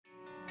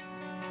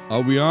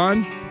Are we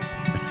on?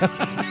 I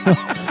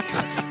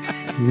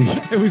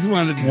always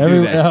wanted to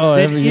do that.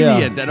 That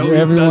idiot that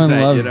always does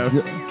that, you know.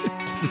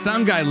 The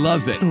sound guy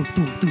loves it.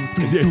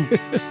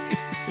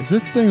 Is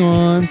this thing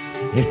on?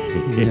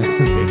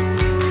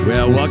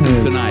 Well, welcome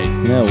tonight.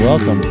 Yeah,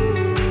 welcome.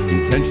 It's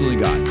Intentionally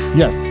God.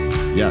 Yes.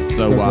 Yes.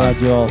 So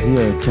glad you're all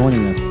here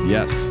joining us.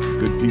 Yes,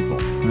 good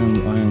people.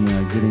 I am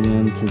getting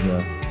into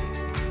the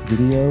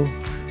video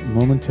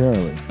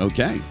momentarily.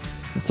 Okay.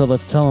 So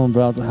let's tell them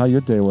about how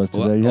your day was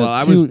today. You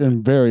had two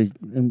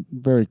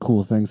very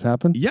cool things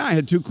happen. Yeah, I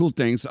had two cool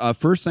things.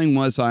 First thing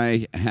was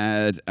I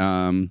had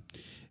an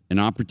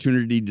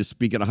opportunity to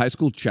speak at a high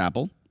school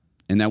chapel,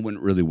 and that went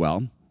really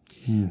well.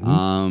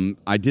 Mm-hmm.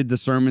 I did the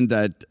sermon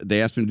that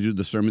they asked me to do,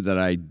 the sermon that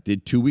I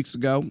did 2 weeks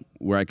ago,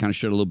 where I kind of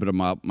shared a little bit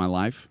about my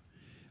life.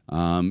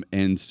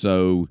 And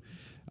so,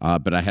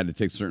 but I had to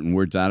take certain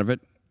words out of it.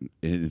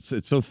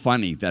 It's so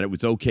funny that it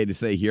was okay to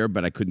say here,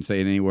 but I couldn't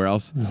say it anywhere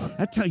else.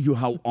 That tells you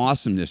how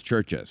awesome this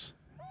church is.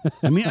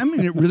 I mean,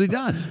 it really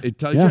does. It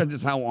tells you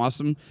just how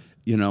awesome,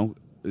 you know.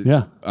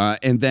 Yeah.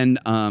 And then,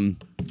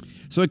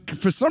 so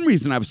for some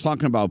reason, I was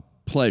talking about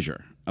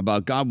pleasure,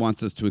 about God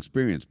wants us to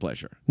experience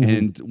pleasure. Mm-hmm.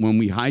 And when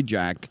we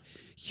hijack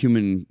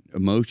human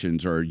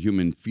emotions or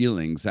human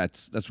feelings,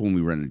 that's when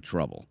we run into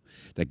trouble.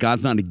 That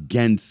God's not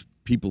against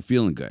people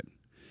feeling good.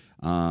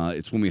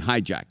 It's when we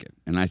hijack it.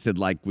 And I said,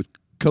 like with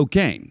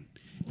cocaine.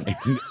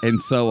 And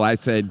so I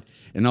said,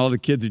 and all the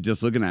kids are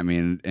just looking at me,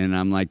 and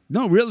I'm like,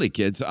 no, really,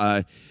 kids,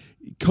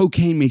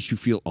 cocaine makes you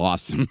feel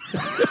awesome.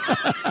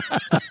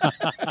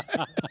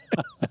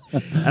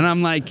 And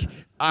I'm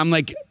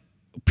like,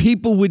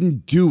 people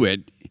wouldn't do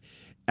it.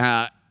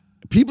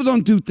 People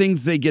don't do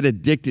things they get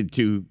addicted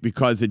to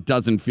because it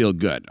doesn't feel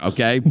good,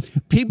 okay?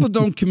 People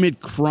don't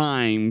commit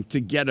crime to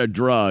get a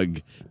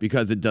drug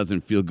because it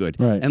doesn't feel good.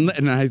 Right.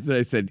 And I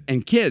said,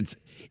 and kids,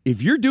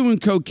 if you're doing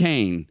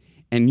cocaine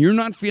and you're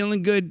not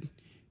feeling good,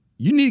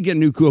 you need to get a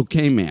new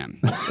cocaine man.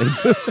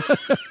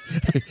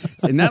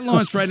 And that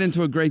launched right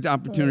into a great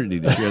opportunity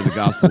to share the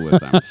gospel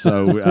with them.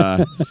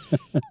 So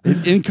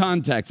in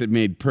context, it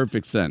made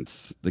perfect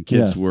sense. The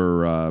kids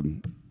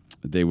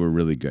they were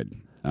really good.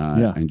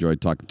 I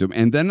enjoyed talking to them.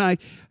 And then I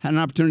had an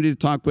opportunity to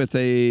talk with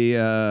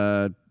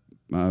a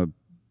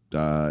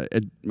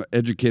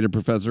educator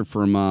professor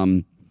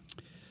from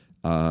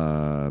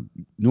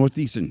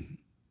Northeastern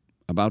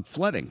about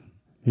flooding.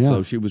 Yeah.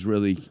 So she was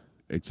really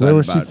excited. Where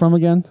was she from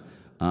again?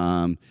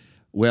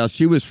 Well,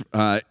 she was,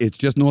 it's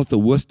just north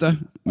of Worcester,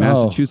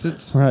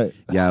 Massachusetts. Oh, right.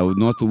 Yeah,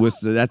 north of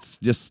Worcester. That's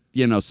just,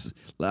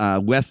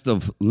 west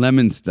of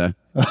Leominster.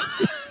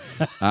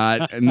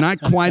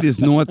 Not quite as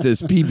north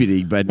as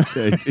Peabody, but,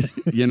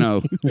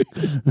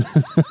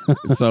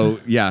 So,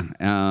 yeah,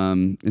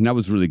 and that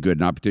was really good,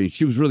 an opportunity.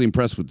 She was really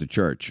impressed with the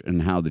church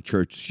and how the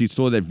church, she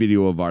saw that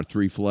video of our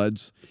 3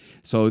 floods.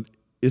 So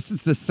this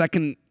is the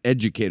second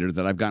educator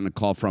that I've gotten a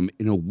call from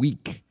in a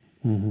week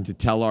to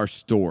tell our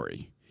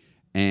story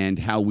and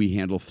how we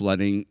handle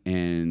flooding.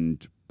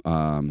 And,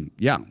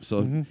 it's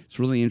a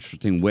really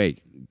interesting way.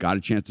 Got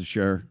a chance to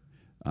share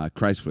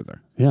Christ with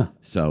her. Yeah.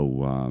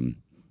 So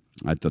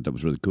I thought that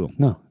was really cool.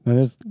 No, that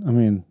is,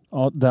 the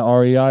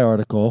REI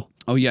article.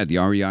 Oh, yeah, the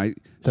REI,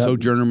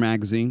 Sojourner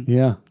magazine.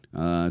 Yeah.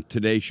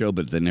 Today Show,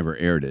 but they never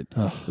aired it.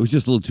 Ugh. It was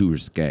just a little too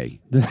risque.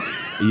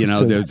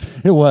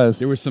 It was.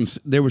 There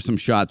were some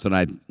shots that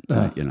I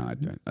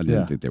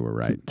didn't think they were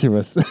right. Too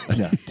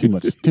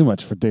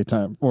much for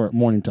daytime or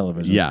morning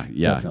television. Yeah,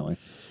 definitely.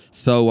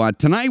 So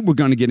tonight we're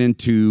going to get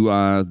into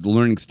the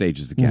learning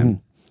stages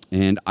again,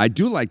 and I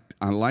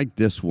like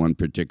this one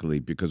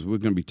particularly because we're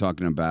going to be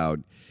talking about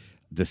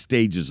the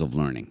stages of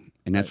learning,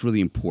 and that's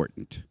really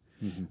important.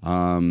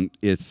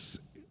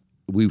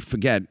 We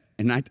forget.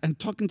 And I'm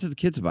talking to the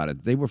kids about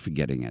it. They were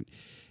forgetting it.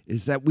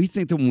 Is that we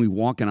think that when we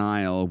walk an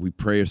aisle, we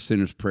pray a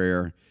sinner's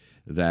prayer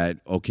that,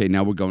 okay,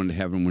 now we're going to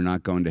heaven, we're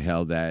not going to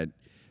hell, that,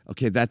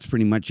 okay, that's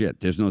pretty much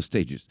it. There's no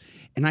stages.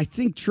 And I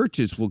think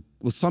churches will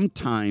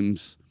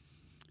sometimes,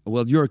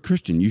 well, you're a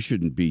Christian, you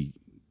shouldn't be,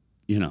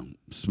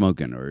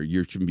 smoking, or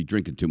you shouldn't be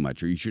drinking too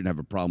much, or you shouldn't have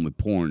a problem with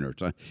porn, or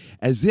something.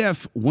 As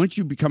if once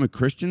you become a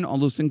Christian, all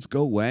those things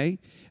go away,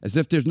 as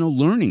if there's no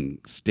learning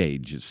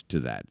stages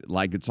to that.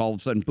 Like it's all of a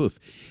sudden poof.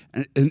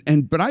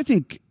 But I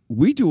think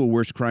we do a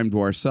worse crime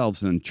to ourselves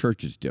than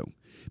churches do,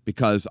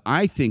 because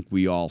I think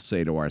we all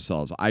say to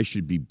ourselves, I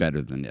should be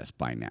better than this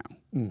by now.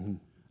 Mm-hmm.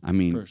 I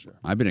mean, for sure.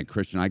 I've been a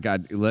Christian. I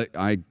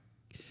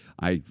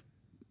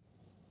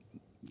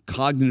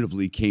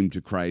cognitively came to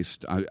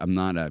Christ. I'm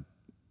not a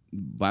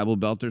Bible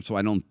belter, so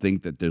I don't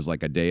think that there's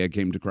like a day I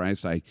came to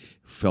Christ. I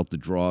felt the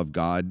draw of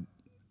God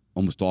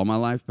almost all my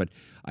life, but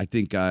I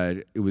think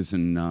it was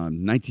in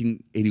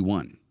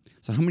 1981.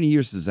 So how many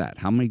years is that?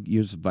 How many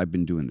years have I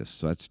been doing this?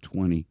 So that's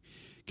 20.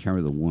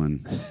 Carry the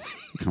 1.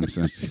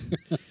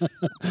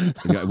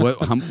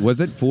 Was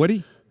it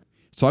 40?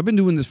 So I've been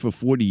doing this for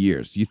 40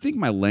 years. You think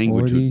my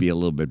language would be a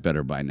little bit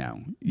better by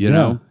now, you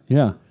know?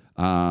 Yeah.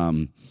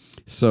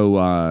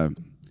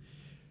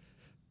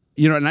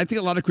 And I think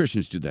a lot of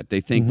Christians do that.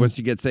 They think once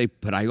you get saved,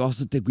 but I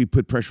also think we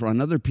put pressure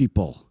on other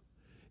people.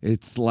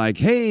 It's like,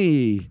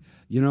 hey,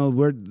 you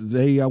know,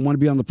 they want to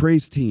be on the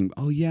praise team.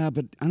 Oh yeah,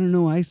 but I don't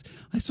know. I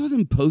saw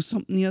them post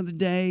something the other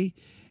day,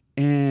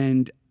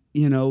 and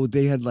you know,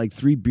 they had like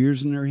 3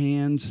 beers in their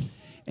hands.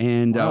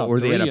 And or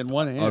they had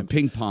a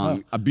ping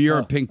pong, a beer,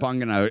 a ping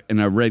pong, and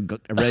a red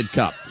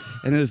cup.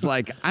 And it's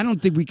like, I don't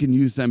think we can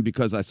use them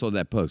because I saw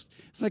that post.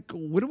 It's like,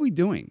 what are we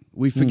doing?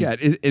 We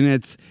forget. And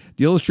it's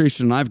the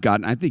illustration I've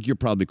gotten. I think you're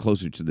probably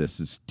closer to this.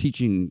 Is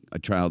teaching a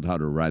child how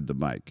to ride the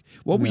bike.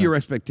 What were your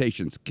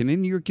expectations? Can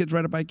any of your kids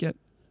ride a bike yet?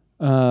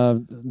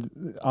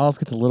 Alice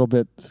gets a little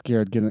bit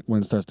scared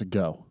when it starts to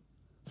go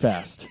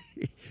fast.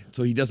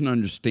 So he doesn't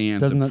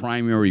understand the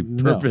primary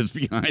purpose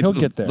behind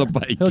the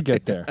bike. He'll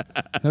get there.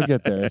 He'll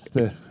get there.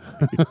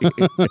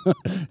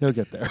 He'll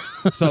get there.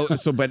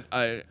 But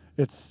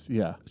it's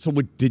So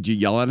what did you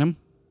yell at him?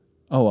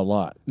 Oh, a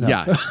lot. No.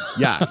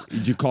 Yeah.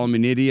 Did you call him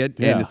an idiot?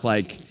 Yeah. And it's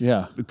like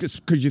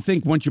because you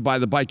think once you buy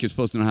the bike you're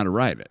supposed to know how to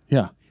ride it.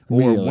 Yeah.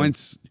 Or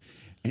once.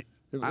 It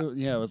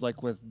was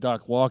like with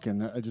Doc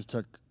walking. I just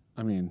took.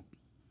 I mean.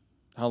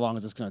 How long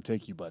is this going to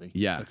take you, buddy?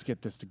 Yeah. Let's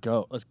get this to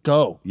go. Let's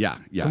go. Yeah.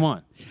 Come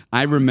on.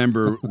 I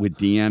remember with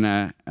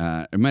Deanna,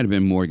 it might have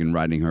been Morgan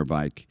riding her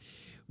bike.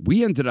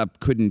 We ended up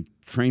couldn't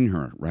train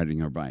her riding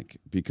her bike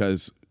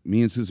because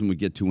me and Susan would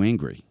get too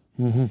angry.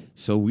 Mm-hmm.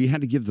 So we had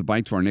to give the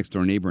bike to our next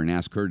door neighbor and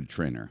ask her to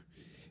train her.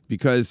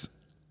 Because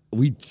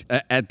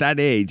at that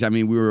age, I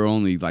mean, we were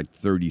only like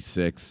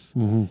 36.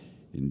 Mm-hmm.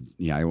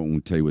 And I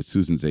won't tell you what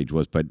Susan's age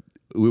was, but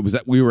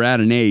we were at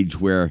an age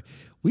where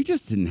we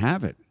just didn't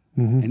have it.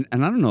 Mm-hmm.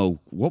 And I don't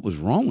know what was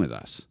wrong with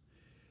us,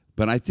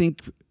 but I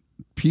think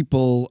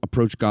people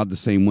approach God the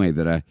same way,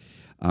 that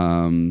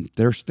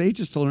there are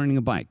stages to learning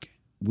a bike.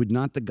 Would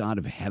not the God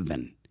of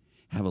heaven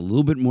have a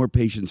little bit more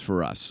patience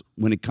for us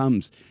when it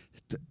comes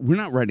we're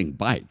not riding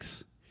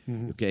bikes,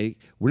 okay?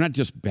 We're not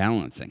just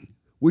balancing.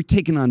 We're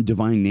taking on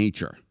divine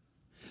nature.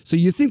 So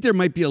you think there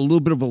might be a little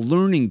bit of a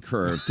learning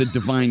curve to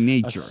divine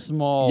nature. A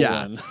small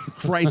one.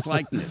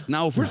 Christ-likeness.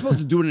 Now, if we're supposed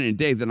to do it in a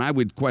day, then I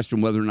would question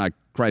whether or not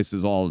Christ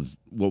is all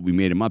what we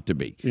made him up to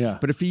be. Yeah.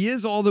 But if he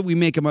is all that we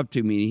make him up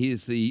to be, he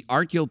is the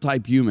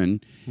archetype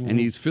human, and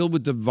he's filled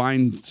with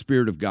divine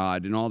spirit of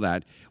God and all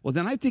that, well,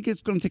 then I think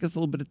it's going to take us a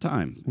little bit of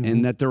time,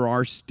 and that there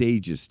are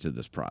stages to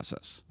this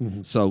process.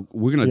 So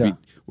we're going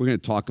to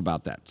talk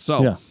about that.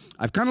 So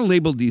I've kind of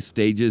labeled these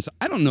stages.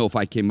 I don't know if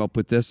I came up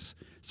with this.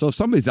 So if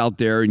somebody's out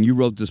there and you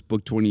wrote this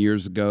book 20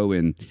 years ago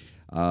and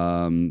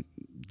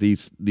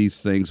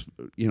these things,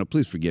 you know,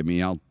 please forgive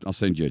me. I'll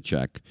send you a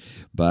check.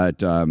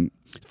 But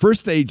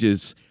first stage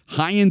is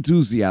high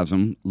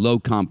enthusiasm, low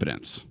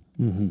competence.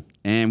 Mm-hmm.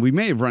 And we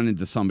may have run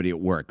into somebody at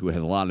work who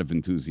has a lot of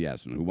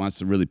enthusiasm, who wants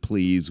to really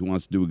please, who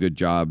wants to do a good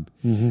job.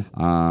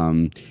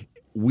 Mm-hmm.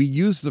 We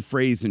use the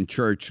phrase in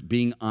church,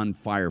 being on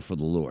fire for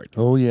the Lord.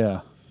 Oh,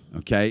 yeah.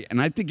 Okay? And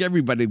I think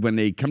everybody, when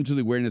they come to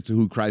the awareness of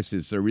who Christ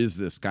is, there is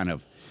this kind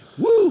of,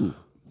 woo!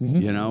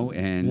 You know,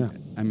 and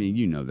I mean,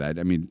 you know that.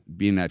 I mean,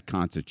 being at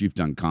concerts, you've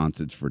done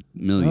concerts for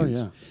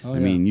millions. I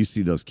mean, you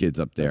see those kids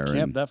up there.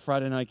 That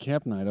Friday night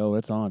camp night,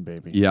 it's on,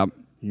 baby. Yep.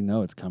 You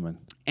know it's coming.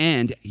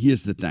 And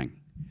here's the thing.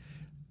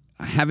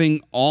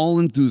 Having all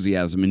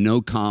enthusiasm and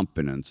no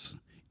competence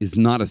is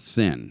not a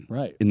sin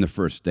in the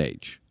first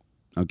stage.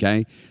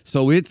 Okay?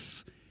 So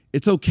it's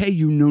okay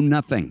you know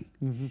nothing.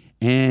 Mm-hmm.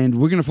 And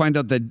we're going to find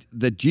out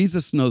that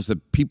Jesus knows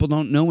that people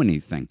don't know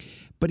anything.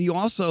 But he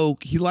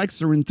likes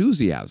their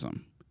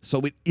enthusiasm. So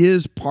it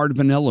is part of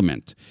an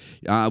element.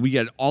 We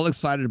get all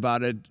excited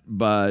about it,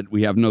 but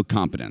we have no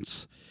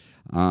competence.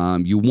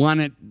 You want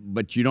it,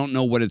 but you don't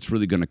know what it's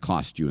really going to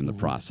cost you in the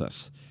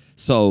process.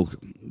 So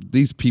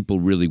these people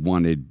really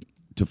wanted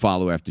to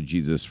follow after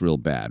Jesus real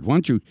bad. Why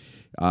don't you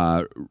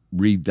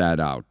read that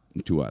out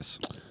to us?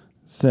 It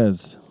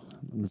says,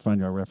 let me find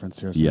your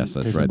reference here. Yes,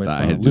 that's right.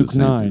 Luke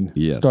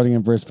 9, starting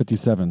in verse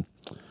 57.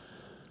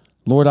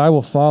 Lord, I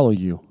will follow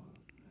you.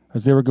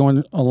 As they were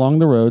going along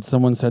the road,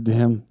 someone said to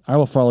him, I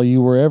will follow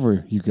you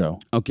wherever you go.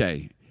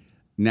 Okay.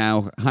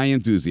 Now, high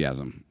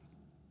enthusiasm.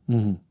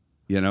 Mm-hmm.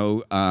 You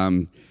know,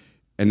 and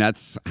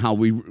that's how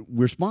we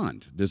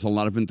respond. There's a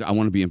lot of, I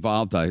want to be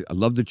involved. I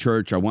love the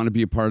church. I want to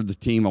be a part of the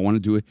team. I want to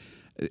do it.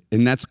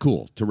 And that's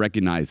cool to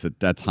recognize that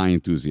that's high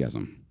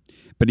enthusiasm.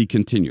 But he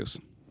continues.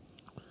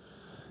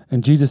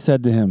 And Jesus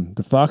said to him,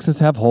 the foxes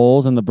have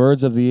holes and the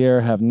birds of the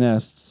air have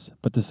nests,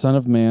 but the Son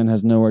of Man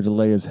has nowhere to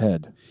lay his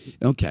head.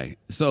 Okay.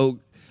 So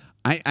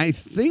I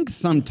think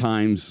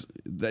sometimes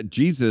that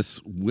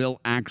Jesus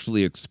will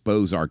actually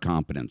expose our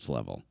competence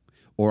level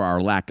or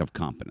our lack of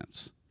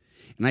competence.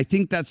 And I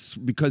think that's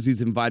because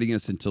he's inviting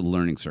us into the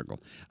learning circle.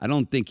 I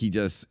don't think he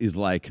just is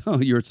like, oh,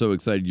 you're so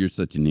excited, you're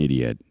such an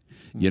idiot.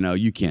 You know,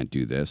 you can't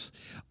do this.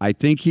 I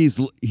think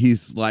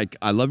he's like,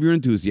 I love your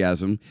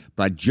enthusiasm,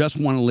 but I just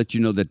want to let you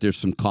know that there's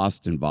some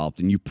cost involved,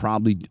 and you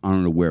probably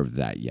aren't aware of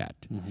that yet.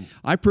 Mm-hmm.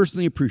 I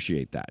personally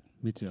appreciate that.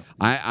 Me too.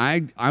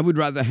 I would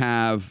rather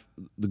have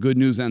the good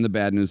news and the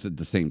bad news at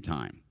the same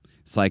time.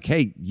 It's like,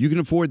 hey, you can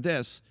afford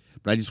this,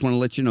 But I just want to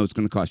let you know it's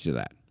going to cost you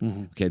that.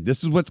 Okay,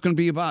 this is what's going to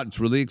be about. It's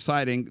really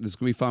exciting. This is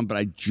going to be fun, but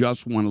I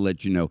just want to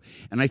let you know.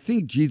 And I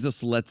think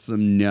Jesus lets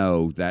them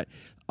know that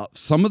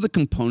some of the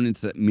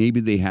components that maybe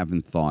they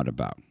haven't thought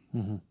about.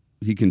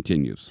 He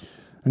continues.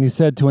 And he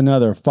said to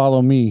another,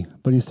 "Follow me."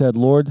 But he said,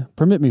 "Lord,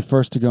 permit me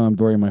first to go and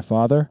bury my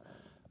father."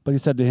 But he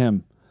said to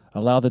him,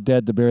 "Allow the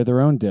dead to bury their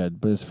own dead.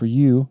 But as for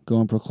you, go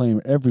and proclaim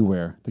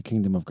everywhere the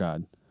kingdom of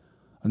God."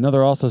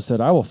 Another also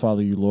said, "I will follow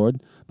you,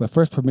 Lord, but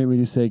first permit me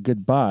to say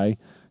goodbye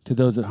to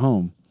those at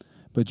home."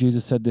 But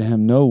Jesus said to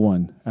him, "No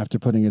one, after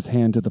putting his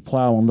hand to the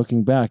plow and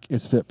looking back,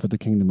 is fit for the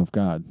kingdom of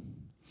God."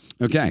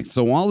 Okay,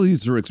 so all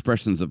these are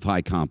expressions of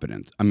high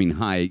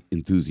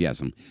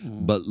enthusiasm,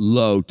 but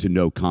low to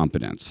no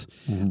competence.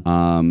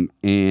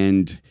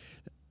 And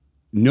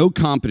no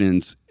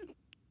competence,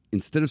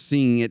 instead of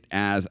seeing it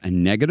as a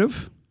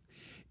negative,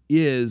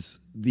 is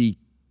the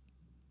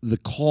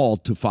call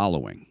to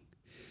following.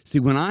 See,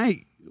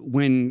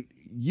 when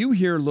you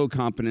hear low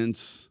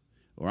competence,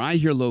 or I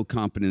hear low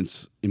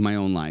competence in my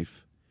own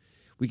life,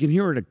 we can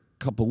hear it a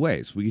couple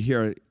ways. We can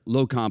hear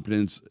low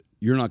competence,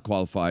 you're not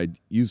qualified,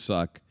 you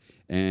suck,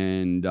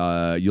 and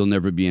you'll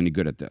never be any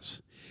good at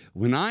this.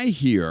 When I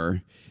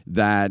hear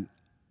that,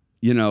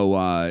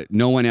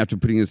 no one after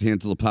putting his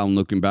hand to the plow and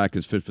looking back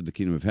is fit for the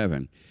kingdom of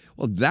heaven,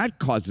 well, that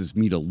causes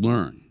me to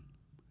learn.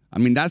 I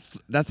mean,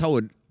 that's how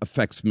it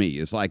affects me.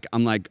 It's like,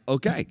 I'm like,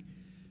 okay,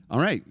 all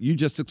right, you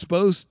just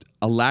exposed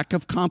a lack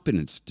of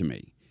competence to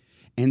me.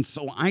 And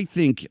so I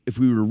think if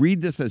we were to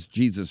read this as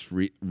Jesus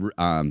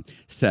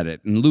said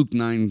it in Luke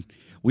 9,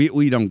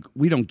 we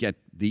don't get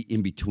the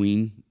in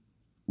between.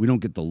 We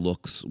don't get the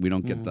looks. We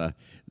don't get the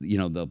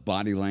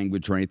body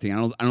language or anything.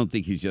 I don't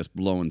think he's just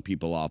blowing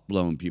people off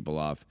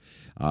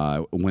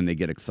when they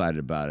get excited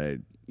about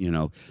it.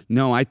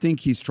 No, I think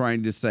he's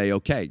trying to say,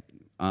 okay,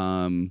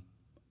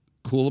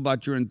 cool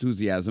about your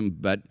enthusiasm,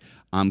 but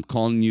I'm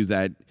calling you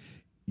that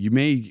you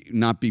may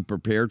not be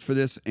prepared for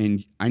this,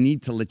 and I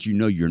need to let you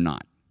know you're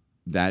not.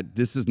 That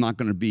this is not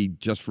going to be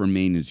just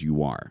remain as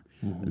you are.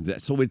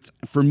 So it's,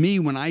 for me,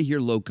 when I hear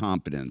low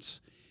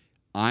competence,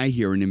 I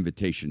hear an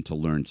invitation to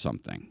learn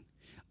something.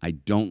 I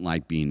don't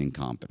like being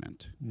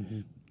incompetent.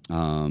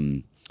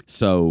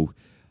 So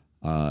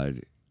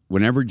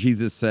whenever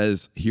Jesus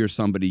says, hear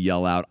somebody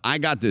yell out, "I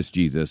got this,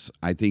 Jesus,"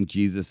 I think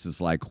Jesus is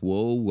like,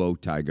 whoa,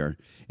 tiger.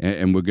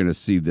 And we're going to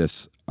see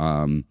this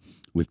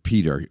with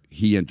Peter.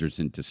 He enters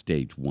into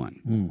stage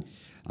 1.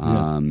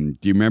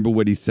 Do you remember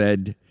what he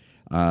said?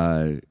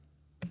 To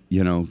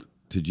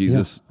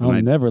Jesus, I'll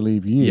never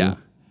leave you.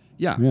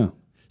 Yeah.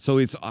 So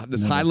it's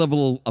this high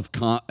level of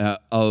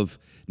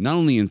not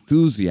only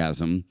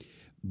enthusiasm,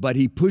 but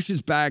he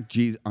pushes back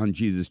on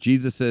Jesus.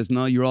 Jesus says,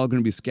 "No, you're all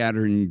going to be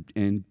scattered,"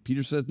 and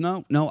Peter says,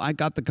 "No, I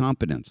got the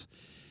competence,"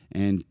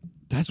 and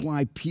that's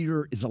why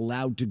Peter is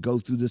allowed to go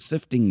through the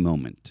sifting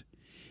moment,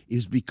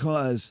 is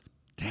because,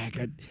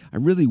 dang, I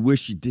really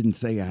wish you didn't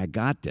say I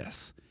got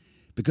this,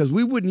 because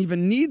we wouldn't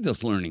even need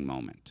this learning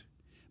moment.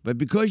 But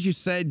because you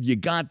said you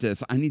got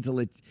this, I need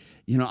to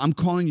I'm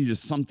calling you to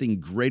something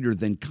greater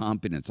than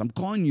competence. I'm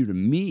calling you to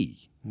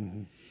me.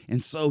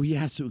 And so he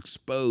has to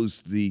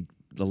expose the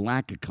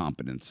lack of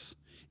competence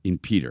in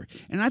Peter.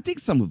 And I think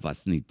some of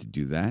us need to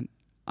do that.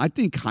 I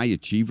think high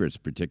achievers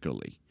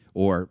particularly,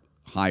 or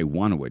high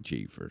want-to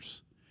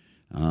achievers.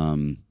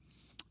 I'm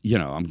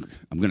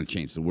going to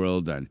change the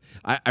world. And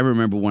I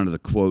remember one of the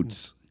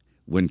quotes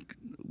when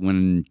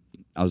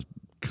I was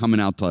coming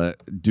out to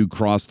do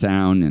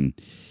Crosstown, and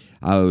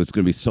I was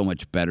going to be so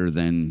much better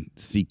than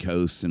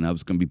Seacoast, and I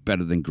was going to be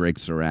better than Greg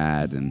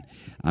Surratt. And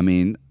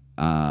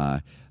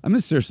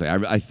seriously,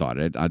 I thought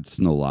it. It's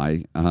no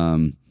lie.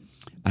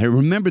 I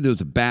remember there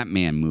was a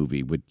Batman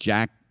movie with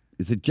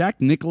is it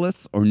Jack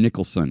Nicholas or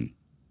Nicholson?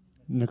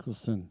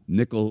 Nicholson.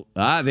 We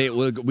got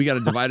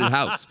a divided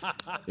house.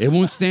 It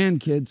won't stand,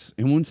 kids.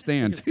 It won't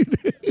stand.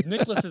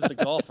 Nicholas is the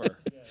golfer.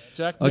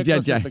 Jack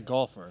Nicholas is the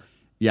golfer.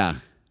 Yeah.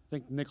 I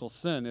think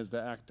Nicholson is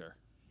the actor.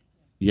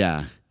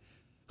 Yeah.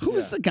 Who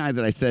was the guy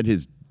that I said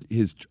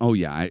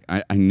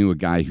I knew a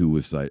guy who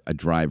was a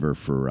driver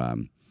for,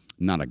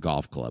 not a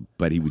golf club,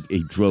 but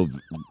he drove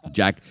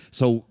Jack.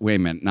 So wait a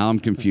minute. Now I'm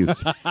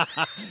confused.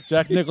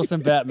 Jack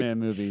Nicholson Batman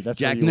movie. That's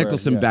Jack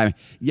Nicholson Batman.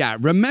 Yeah.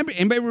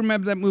 Anybody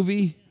remember that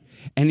movie?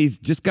 And he's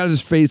just got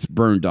his face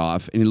burned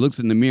off, and he looks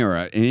in the mirror.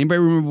 And anybody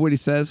remember what he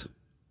says?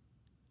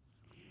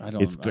 I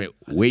don't. It's great.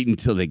 Wait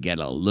until they get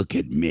a look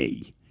at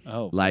me.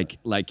 Oh.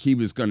 Like he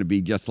was going to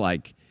be just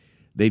like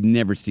they've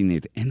never seen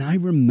anything. And I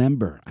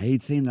remember, I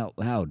hate saying it out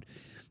loud,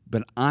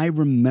 but I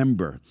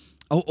remember.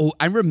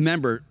 I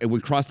remember when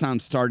Crosstown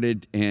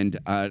started, and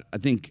I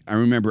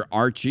remember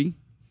Archie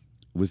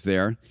was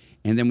there.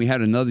 And then we had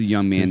another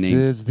young man named...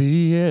 This is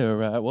the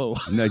era. Whoa.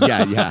 No,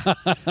 yeah.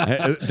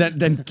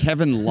 Then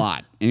Kevin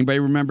Lott. Anybody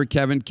remember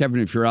Kevin?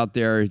 Kevin, if you're out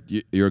there,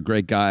 you're a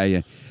great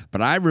guy.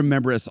 But I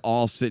remember us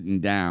all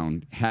sitting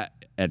down at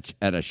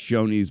a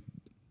Shoney's.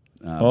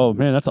 Oh,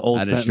 man, that's an old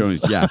sentence. At a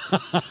Shoney's,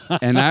 yeah.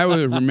 And I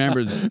would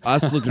remember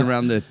us looking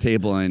around the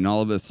table and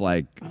all of us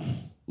like,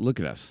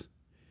 look at us.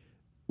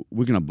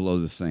 We're going to blow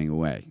this thing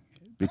away.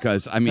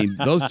 because I mean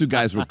those two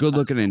guys were good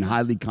looking and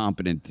highly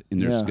competent in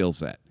their skill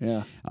set.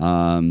 Yeah.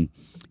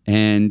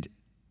 And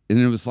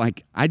it was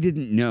like I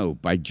didn't know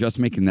by just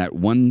making that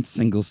one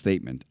single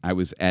statement I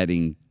was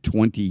adding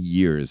 20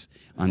 years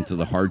onto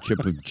the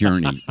hardship of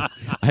Journey.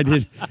 I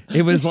did.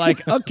 It was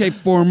like, okay,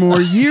 4 more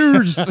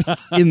years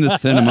in the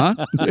cinema.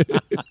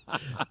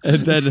 And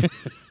then,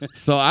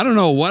 so I don't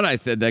know what I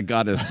said that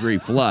got us 3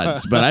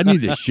 floods, but I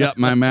need to shut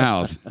my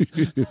mouth.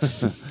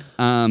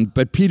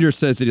 But Peter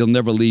says that he'll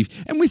never leave.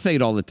 And we say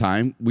it all the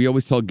time. We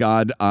always tell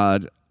God,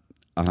 I'll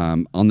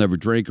never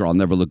drink or I'll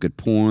never look at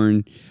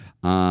porn.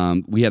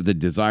 We have the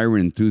desire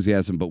and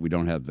enthusiasm, but we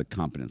don't have the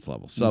competence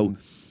level. So,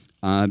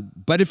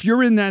 but if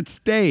you're in that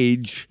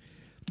stage,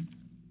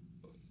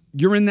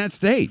 you're in that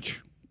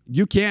stage.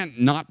 You can't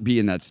not be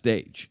in that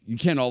stage. You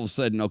can't all of a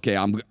sudden, okay,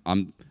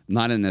 I'm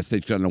not in that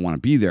stage because I don't want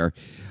to be there.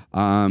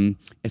 And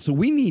so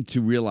we need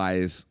to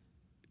realize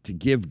to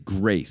give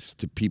grace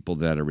to people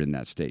that are in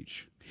that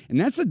stage. And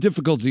that's the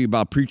difficulty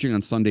about preaching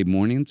on Sunday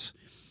mornings,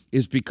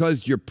 is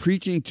because you're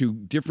preaching to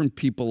different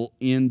people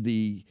in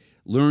the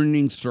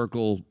learning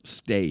circle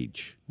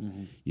stage.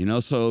 You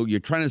know, so you're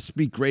trying to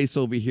speak grace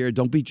over here.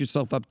 Don't beat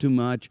yourself up too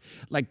much.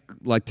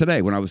 Like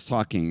today when I was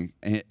talking,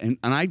 and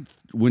I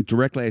went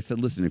directly, I said,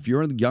 listen, if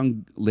you're a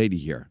young lady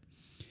here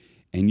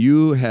and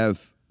you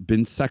have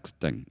been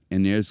sexting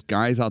and there's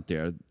guys out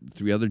there,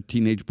 3 other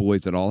teenage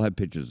boys that all have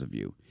pictures of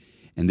you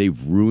and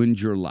they've ruined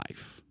your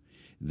life,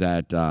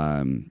 that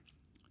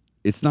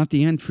it's not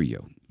the end for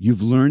you.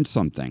 You've learned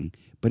something,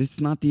 but it's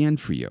not the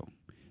end for you.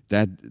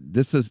 That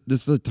this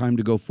is a time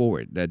to go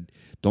forward. That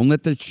don't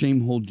let that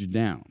shame hold you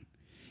down.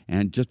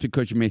 And just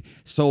because you may,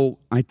 so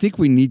I think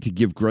we need to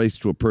give grace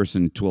to a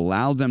person to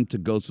allow them to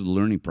go through the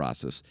learning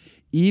process,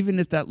 even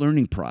if that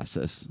learning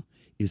process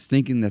is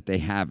thinking that they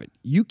have it.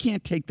 You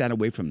can't take that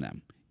away from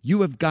them.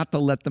 You have got to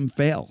let them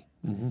fail.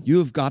 You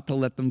have got to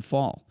let them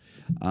fall.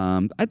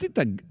 I think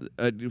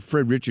that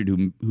Fred Richard,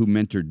 who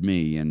mentored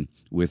me, and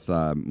with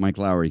Mike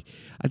Lowry,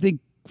 I think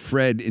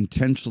Fred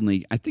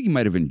intentionally, I think he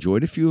might have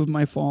enjoyed a few of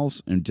my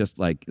falls and just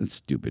like,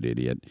 stupid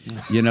idiot,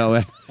 you know,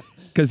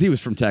 because he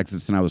was from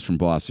Texas and I was from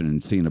Boston,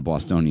 and seeing a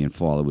Bostonian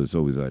fall, it was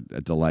always a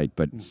delight.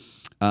 But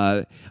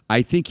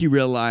I think he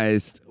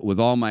realized with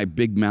all my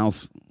big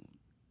mouth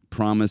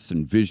promise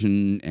and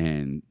vision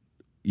and,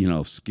 you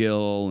know,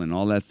 skill and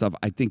all that stuff,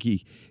 I think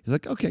he's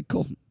like, okay,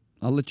 cool,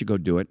 I'll let you go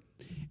do it.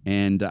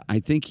 And I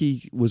think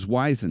he was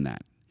wise in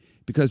that,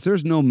 because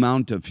there's no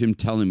amount of him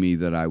telling me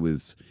that I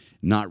was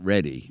not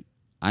ready.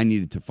 I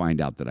needed to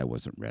find out that I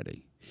wasn't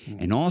ready.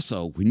 And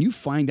also, when you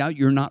find out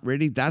you're not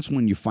ready, that's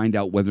when you find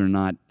out whether or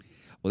not,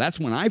 well, that's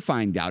when I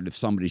find out if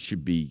somebody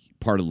should be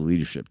part of the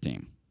leadership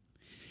team.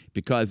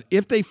 Because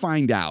if they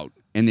find out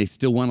and they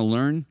still want to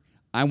learn,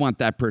 I want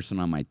that person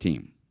on my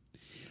team.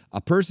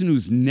 A person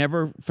who's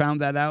never found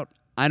that out,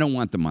 I don't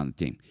want them on the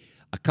team.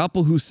 A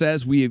couple who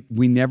says we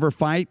never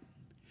fight,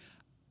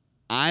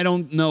 I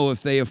don't know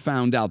if they have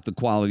found out the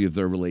quality of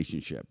their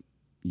relationship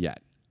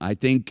yet. I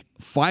think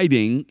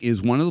fighting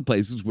is one of the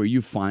places where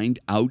you find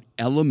out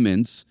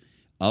elements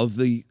of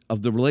the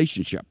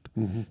relationship.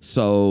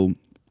 So,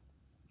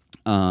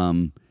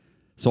 I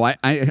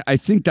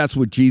think that's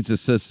what Jesus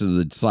says to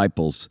the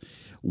disciples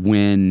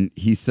when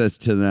he says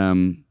to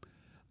them,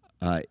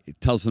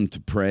 tells them to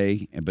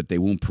pray, but they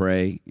won't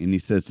pray, and he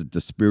says that the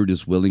spirit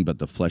is willing, but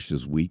the flesh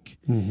is weak.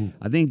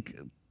 I think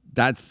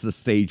that's the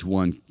stage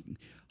one,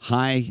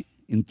 high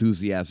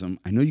enthusiasm.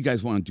 I know you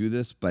guys want to do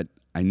this, but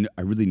I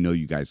really know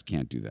you guys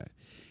can't do that.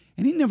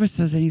 And he never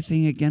says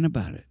anything again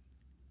about it.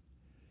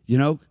 You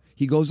know,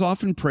 he goes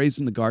off and prays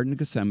in the Garden of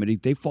Gethsemane.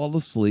 They fall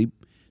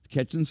asleep,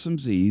 catching some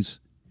Z's.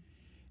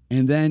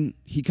 And then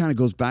he kind of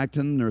goes back to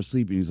them. They're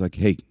asleep. And he's like,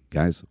 hey,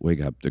 guys, wake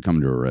up. They're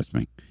coming to arrest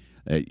me.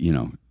 You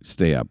know,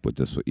 stay up with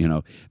this, you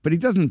know. But he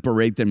doesn't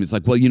berate them. He's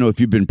like, well, you know, if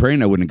you'd been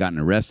praying, I wouldn't have gotten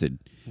arrested.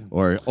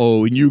 Or,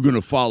 oh, and you're going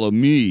to follow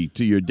me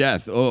to your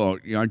death. Oh,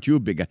 aren't you a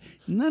big guy?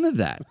 None of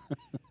that.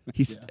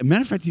 A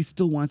matter of fact, he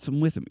still wants them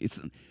with him.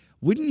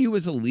 Wouldn't you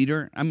as a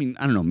leader, I mean,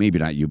 I don't know, maybe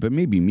not you, but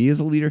maybe me as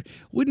a leader,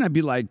 wouldn't I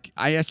be like,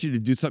 I asked you to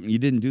do something, you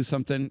didn't do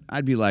something?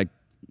 I'd be like,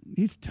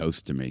 he's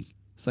toast to me.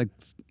 It's like,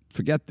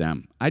 forget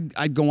them.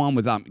 I'd go on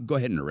without, go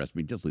ahead and arrest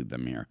me. Just leave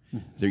them here.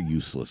 They're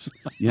useless,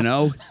 you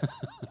know?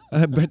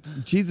 But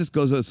Jesus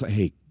goes,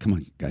 hey, come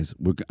on, guys.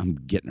 I'm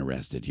getting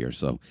arrested here,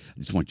 so I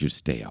just want you to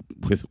stay up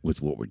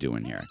with what we're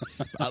doing here.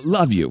 I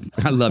love you,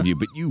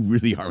 but you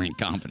really are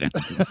incompetent.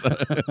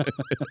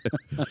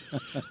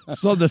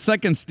 So the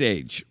second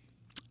stage,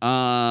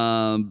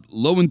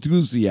 low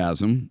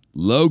enthusiasm,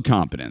 low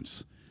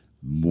competence.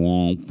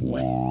 Womp,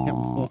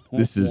 womp.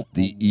 This is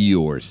the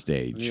Eeyore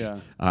stage. Yeah.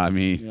 I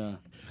mean,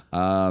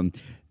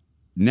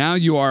 now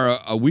you are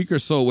a week or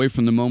so away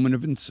from the moment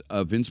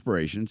of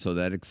inspiration, so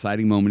that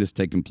exciting moment has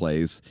taken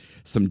place.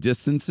 Some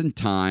distance in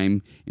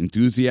time,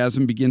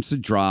 enthusiasm begins to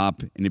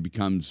drop, and it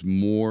becomes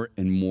more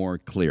and more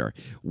clear.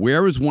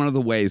 Where is one of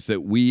the ways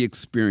that we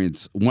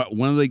experience,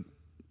 one of the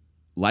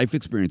life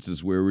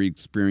experiences where we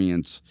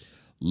experience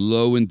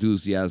low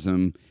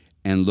enthusiasm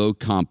and low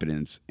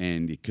competence,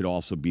 and it could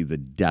also be the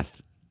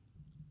death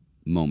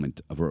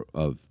moment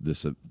of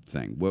this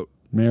thing? What?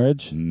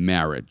 Marriage.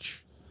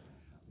 Marriage.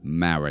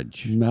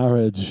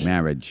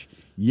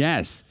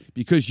 Yes,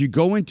 because you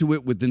go into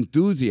it with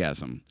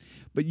enthusiasm,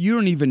 but you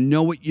don't even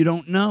know what you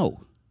don't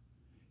know.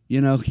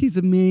 He's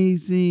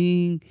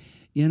amazing.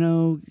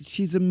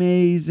 She's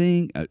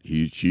amazing.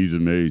 She's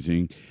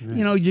amazing.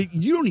 Right.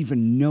 You don't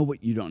even know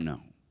what you don't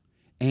know.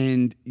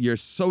 And you're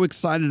so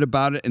excited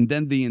about it, and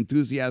then the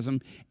enthusiasm.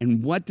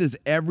 And what does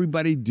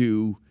everybody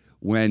do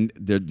when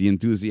the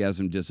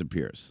enthusiasm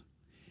disappears?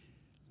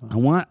 I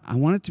want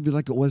it to be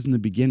like it was in the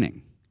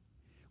beginning.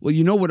 Well,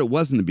 you know what it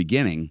was in the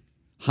beginning?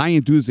 High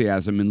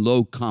enthusiasm and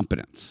low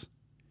competence.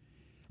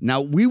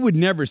 Now, we would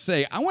never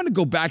say, I want to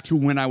go back to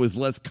when I was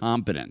less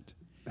competent.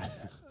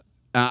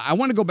 I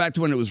want to go back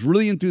to when it was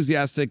really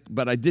enthusiastic,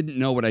 but I didn't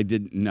know what I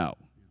didn't know.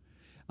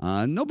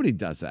 Nobody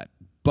does that.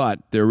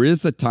 But there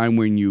is a time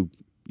when you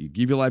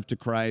give your life to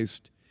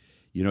Christ,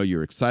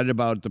 you're excited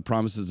about the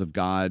promises of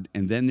God,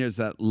 and then there's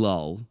that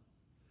lull.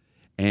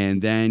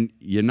 And then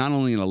you're not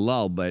only in a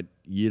lull, but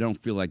you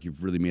don't feel like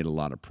you've really made a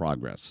lot of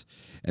progress.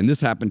 And this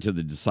happened to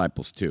the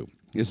disciples too.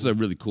 This is a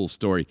really cool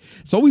story.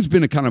 It's always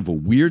been a kind of a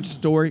weird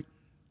story.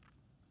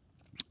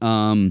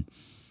 And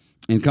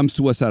it comes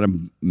to us out of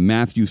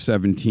Matthew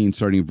 17,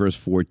 starting in verse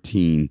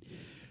 14.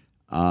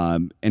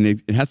 And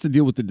it has to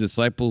deal with the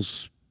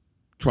disciples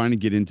trying to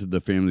get into the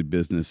family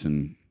business,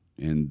 and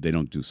they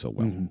don't do so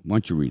well. Why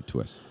don't you read it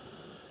to us?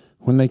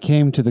 When they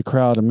came to the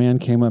crowd, a man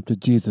came up to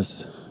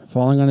Jesus,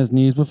 falling on his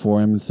knees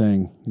before him and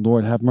saying,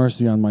 "Lord, have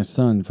mercy on my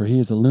son, for he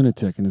is a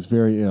lunatic and is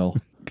very ill."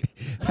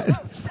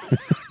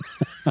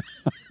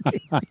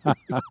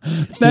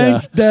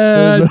 Thanks,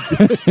 Dad.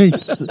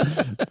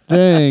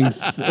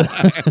 Thanks.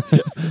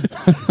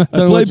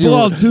 I play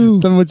ball too.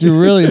 Tell me what you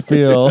really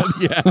feel.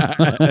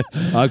 Yeah.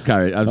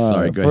 Okay, I'm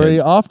sorry. Go for ahead. he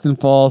often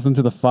falls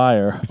into the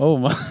fire. Oh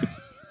my!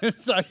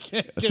 So I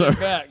can't get it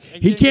back.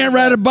 He can't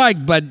ride a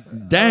bike,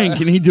 but dang,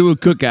 can he do a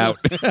cookout?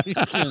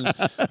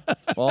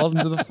 Falls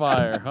into the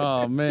fire.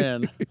 Oh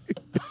man!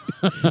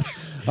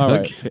 All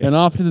right, and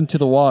often into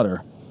the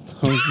water.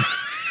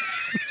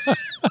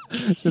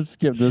 Should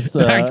skip this.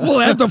 Well,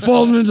 after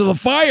falling into the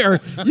fire,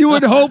 you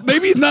would hope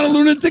maybe he's not a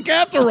lunatic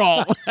after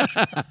all.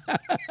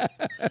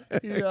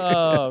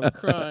 Oh, I'm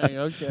crying.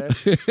 Okay.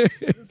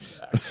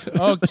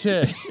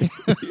 Okay.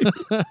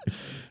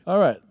 All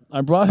right.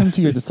 I brought him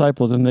to your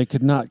disciples, and they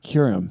could not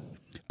cure him.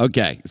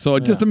 Okay, so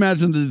just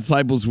imagine the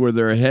disciples where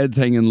their heads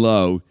hanging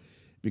low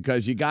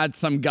because you got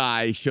some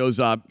guy shows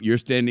up, you're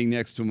standing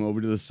next to him over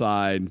to the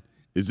side.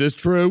 Is this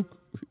true?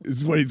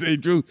 Is what he's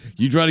saying true?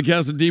 You try to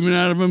cast a demon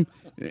out of him?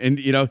 And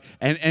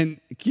and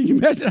can you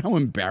imagine how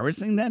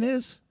embarrassing that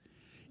is?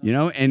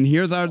 And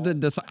here's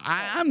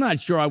I'm not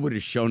sure I would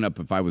have shown up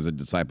if I was a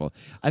disciple.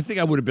 I think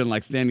I would have been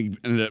like standing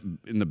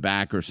in the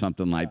back or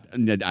something like.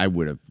 I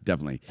would have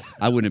definitely.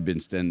 I wouldn't have been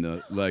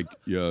standing like,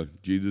 yeah,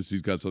 Jesus,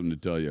 he's got something to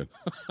tell you.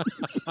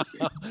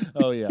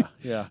 Oh yeah.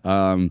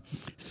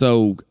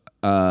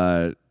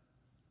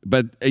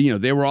 But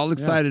they were all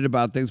excited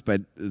about things,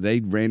 but they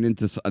ran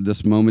into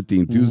this moment. The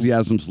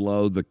enthusiasm's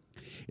low.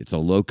 It's a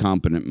low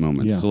competent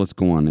moment. Yeah. So let's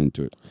go on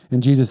into it.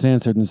 And Jesus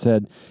answered and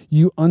said,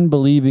 "You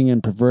unbelieving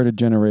and perverted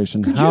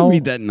generation." Could you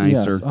read that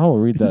nicer? Yes, I will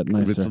read that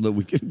nicer. So that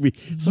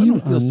I don't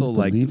feel so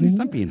like, he's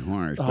not being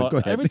harsh, but go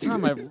ahead. Every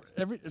time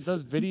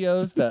those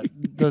videos,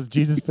 those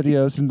Jesus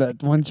videos from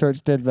that one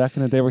church did back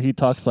in the day where he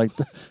talks like,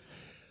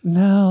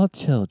 "Now,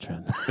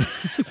 children."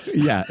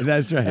 Yeah,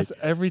 that's right. That's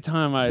every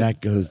time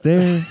that goes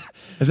there.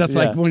 That's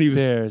like when he was.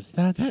 There's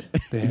that.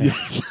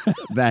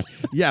 That.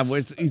 Yeah,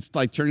 where he's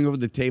like turning over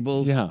the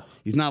tables. Yeah.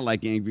 He's not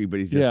like angry, but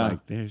he's just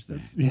like, there's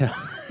that. Yeah.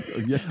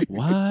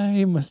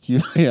 Why must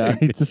you? Yeah.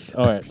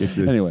 All right.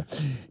 Anyway,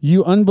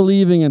 you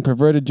unbelieving and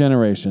perverted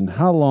generation,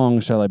 how long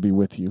shall I be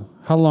with you?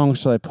 How long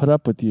shall I put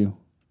up with you?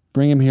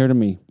 Bring him here to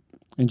me.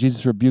 And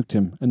Jesus rebuked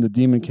him, and the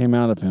demon came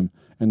out of him,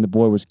 and the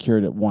boy was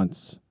cured at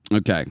once.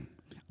 Okay.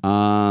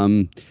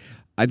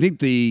 I think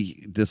the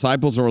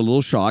disciples are a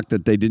little shocked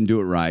that they didn't do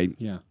it right.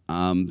 Yeah.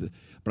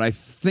 But I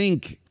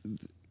think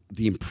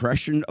the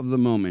impression of the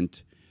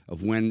moment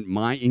of when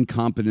my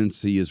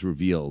incompetency is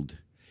revealed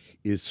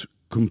is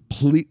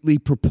completely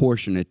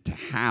proportionate to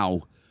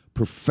how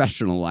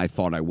professional I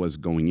thought I was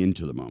going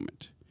into the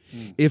moment.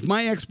 If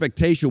my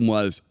expectation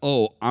was,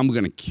 I'm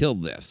going to kill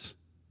this,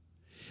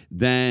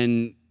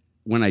 then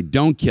when I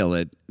don't kill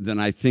it, then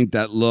I think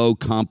that low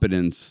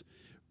competence,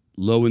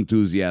 low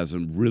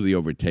enthusiasm really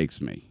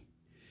overtakes me.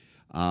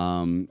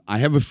 I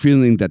have a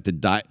feeling that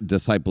the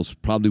disciples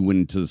probably went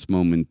into this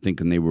moment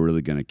thinking they were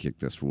really going to kick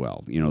this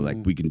well. Like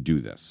we can do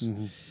this.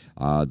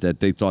 That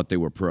they thought they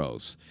were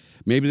pros.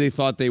 Maybe they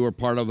thought they were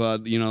part of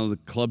the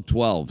Club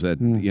 12 that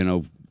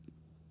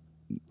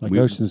like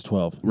Ocean's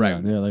 12,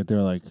 right? Yeah,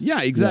 they're like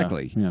yeah,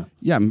 exactly.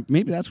 Yeah.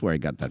 Maybe that's where I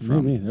got that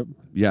from. Maybe. Yep.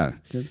 Yeah.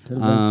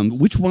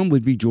 Which one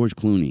would be George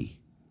Clooney?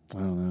 I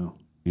don't know.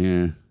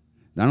 Yeah.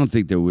 I don't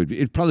think there would be.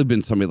 It'd probably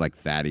been somebody like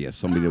Thaddeus,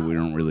 somebody that we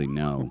don't really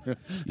know,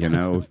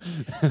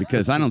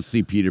 because I don't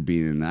see Peter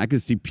being in that. I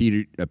could see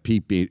Pete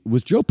being.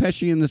 Was Joe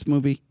Pesci in this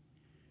movie?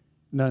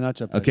 No, not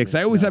Joe Pesci. Okay, because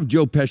I always have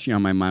Joe Pesci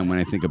on my mind when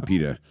I think of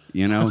Peter.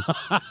 You know,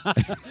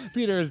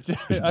 Peter is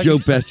Joe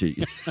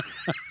Pesci.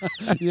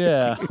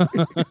 Yeah,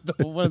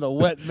 one of the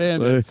wet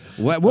bandits.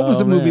 What was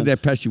the movie man.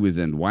 that Pesci was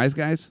in? Wise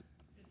Guys?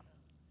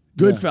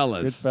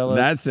 Goodfellas. Goodfellas.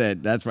 That's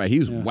it. That's right. He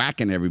was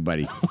whacking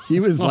everybody. He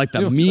was like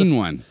the mean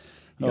one.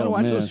 You gotta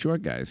watch those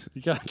short guys.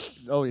 You got,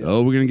 oh yeah.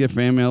 Oh, we're gonna get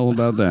fan mail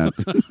about that.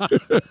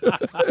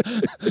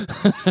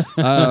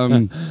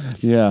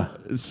 Yeah.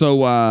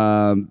 So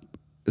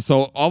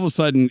all of a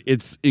sudden,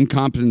 it's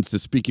incompetence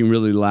is speaking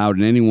really loud,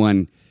 and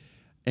anyone,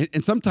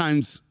 and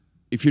sometimes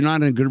if you're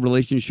not in a good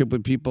relationship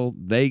with people,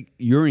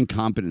 your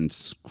incompetence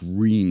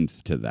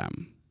screams to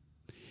them,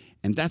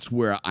 and that's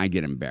where I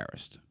get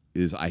embarrassed.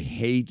 Is I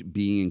hate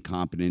being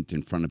incompetent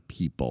in front of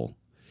people,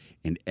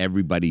 and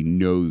everybody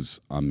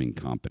knows I'm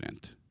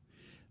incompetent.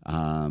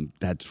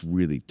 That's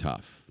really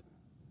tough.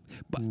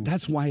 But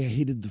that's why I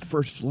hated the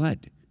first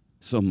flood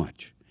so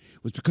much.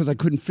 It was because I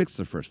couldn't fix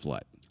the first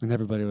flood. And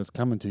everybody was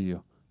coming to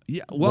you.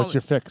 Yeah, well, what's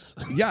your fix?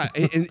 Yeah,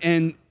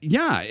 and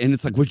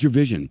it's like, what's your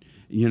vision?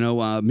 You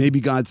know, maybe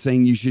God's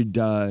saying you should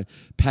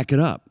pack it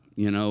up.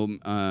 You know,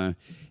 and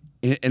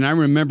I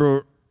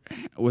remember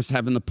I was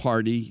having the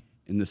party,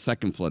 and the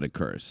second flood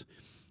occurs,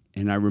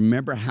 and I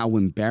remember how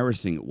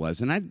embarrassing it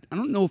was. And I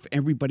don't know if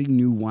everybody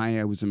knew why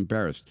I was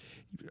embarrassed.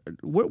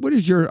 What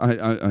is your?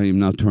 I am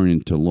now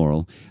turning to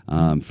Laurel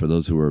for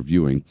those who are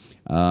viewing.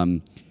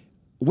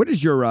 What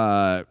is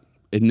your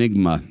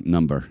Enigma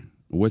number?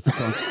 What's it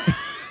called?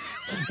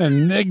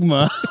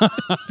 Enigma.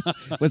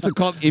 What's it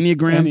called?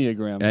 Enneagram?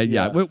 Enneagram.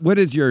 Yeah. What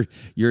is your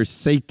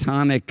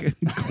satanic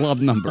club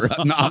number?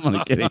 No, I'm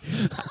only kidding.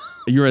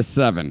 You're a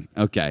 7.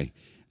 Okay.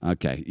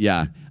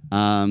 Yeah.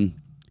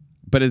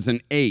 But as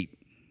an 8,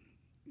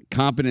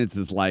 competence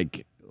is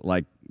like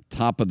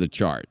top of the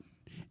chart.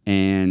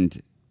 And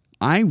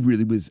I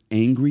really was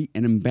angry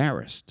and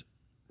embarrassed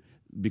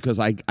because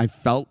I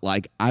felt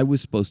like I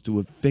was supposed to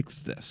have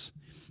fixed this.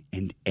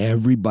 And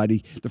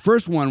everybody, the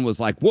first one was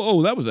like,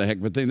 whoa, that was a heck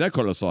of a thing. That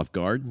caught us off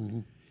guard.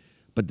 Mm-hmm.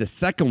 But the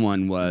second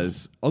one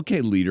was,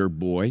 okay, leader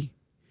boy.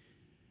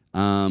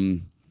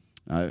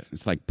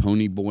 It's like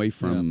Pony Boy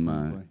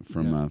from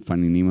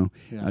Finding Nemo.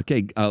 Yeah.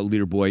 Okay,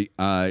 leader boy,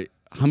 how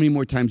many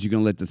more times are you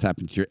going to let this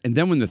happen to you? And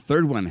then when the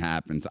third one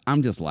happens,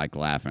 I'm just like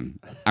laughing.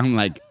 I'm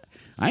like,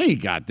 I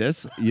ain't got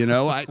this. You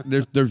know,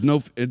 there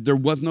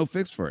was no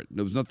fix for it.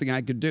 There was nothing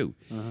I could do.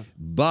 Uh-huh.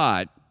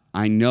 But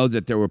I know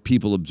that there were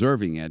people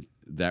observing it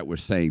that were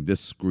saying this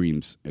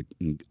screams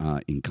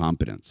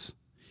incompetence,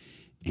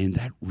 and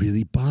that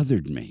really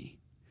bothered me.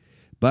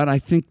 But I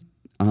think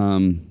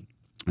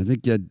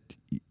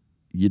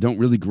you don't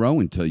really grow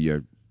until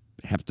you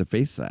have to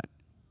face that.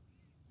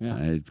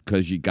 Yeah,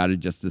 because you got to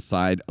just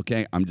decide.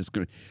 Okay, I'm just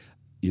gonna,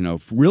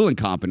 real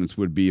incompetence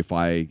would be if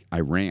I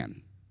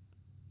ran.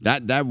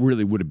 That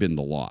really would have been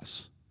the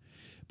loss.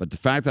 But the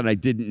fact that I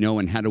didn't know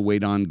and had to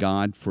wait on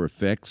God for a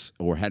fix,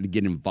 or had to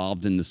get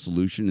involved in the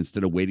solution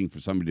instead of waiting for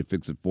somebody to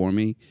fix it for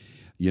me,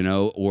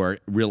 or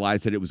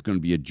realize that it was going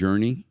to be a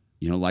journey,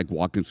 like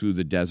walking through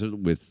the desert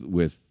with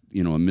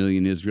 1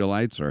 million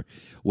Israelites or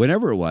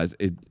whatever it was.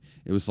 It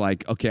was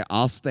like, okay,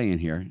 I'll stay in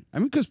here. I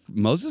mean, because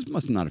Moses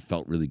must not have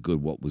felt really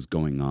good what was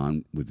going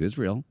on with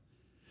Israel.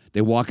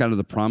 They walk out of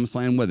the promised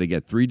land. They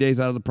get 3 days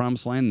out of the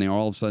promised land, and they're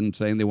all of a sudden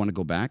saying they want to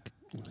go back?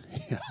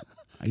 Yeah.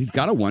 He's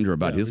got to wonder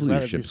about his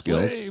leadership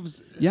skills.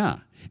 Slaves. Yeah.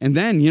 And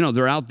then,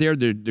 they're out there,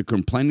 they're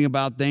complaining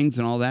about things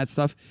and all that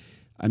stuff.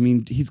 I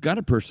mean, he's got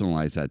to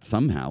personalize that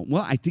somehow.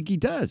 Well, I think he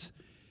does,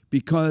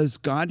 because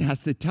God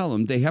has to tell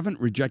him, they haven't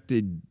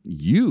rejected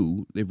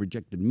you, they've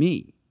rejected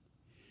me.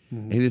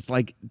 Mm-hmm. And it's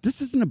like, this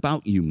isn't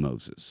about you,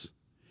 Moses.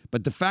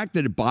 But the fact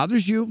that it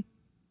bothers you,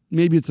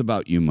 maybe it's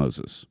about you,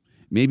 Moses.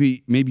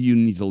 Maybe you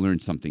need to learn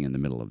something in the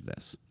middle of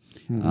this.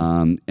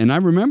 Mm-hmm. And I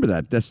remember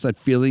that. That's that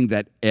feeling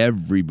that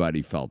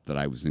everybody felt, that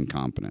I was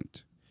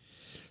incompetent.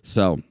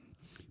 So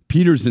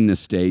Peter's in this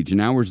stage,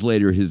 and hours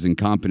later, his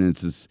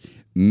incompetence is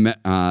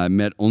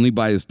met only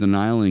by his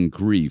denial and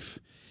grief,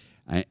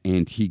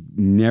 and he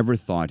never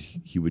thought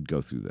he would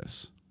go through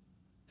this.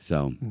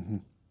 So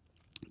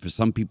for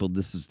some people,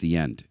 this is the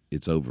end.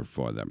 It's over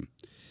for them.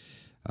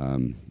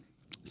 And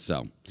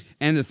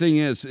the thing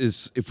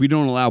is if we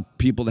don't allow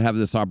people to have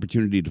this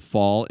opportunity to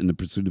fall in the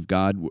pursuit of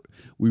God,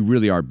 we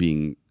really are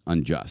being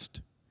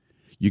unjust.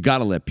 You got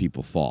to let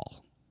people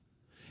fall.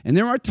 And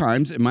there are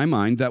times in my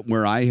mind that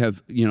where I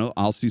have,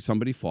 I'll see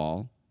somebody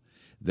fall,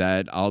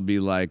 that I'll be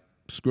like,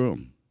 screw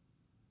them.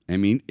 I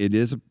mean, it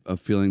is a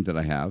feeling that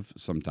I have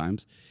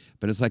sometimes,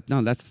 but it's like,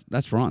 no,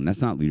 that's wrong.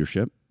 That's not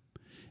leadership.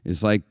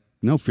 It's like,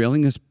 no,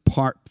 failing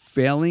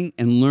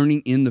and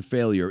learning in the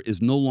failure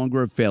is no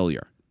longer a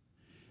failure.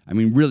 I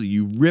mean, really,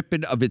 you rip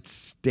it of its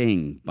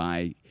sting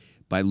by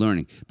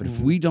learning. But if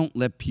we don't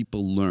let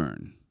people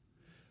learn,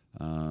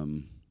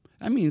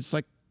 it's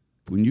like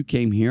when you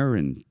came here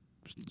and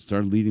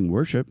started leading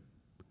worship,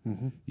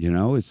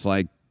 it's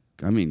like,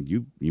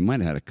 you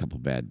might have had a couple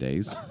bad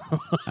days,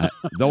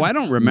 though I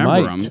don't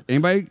remember them.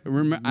 Anybody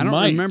remember? I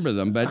don't remember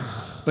them, but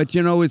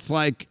it's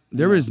like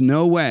there is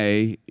no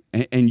way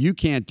And you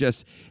can't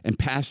just, and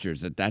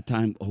pastors at that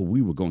time,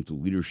 we were going through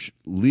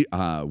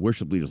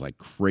worship leaders like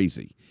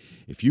crazy.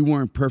 If you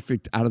weren't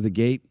perfect out of the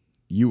gate,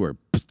 you were,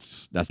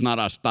 that's not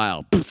our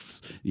style.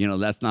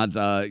 That's not,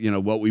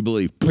 what we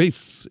believe.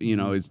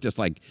 It's just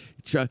like,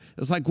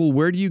 well,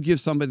 where do you give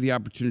somebody the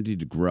opportunity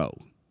to grow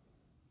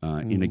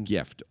in a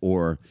gift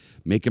or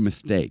make a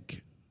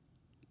mistake?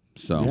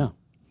 So, yeah,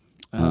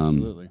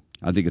 absolutely.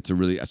 I think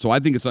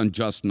it's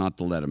unjust not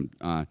to let him.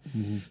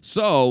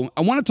 So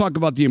I want to talk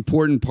about the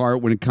important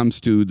part when it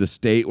comes to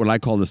what I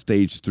call the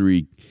stage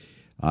 3,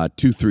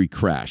 2-3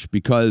 crash,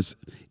 because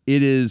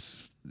it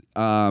is,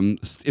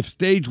 if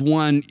stage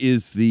 1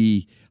 is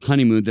the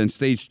honeymoon, then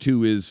stage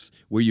 2 is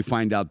where you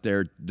find out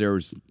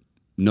there's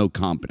no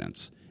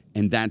competence,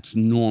 and that's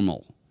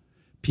normal.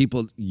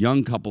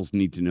 Young couples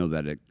need to know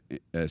that,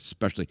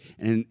 especially,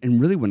 and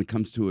really when it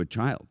comes to a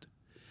child.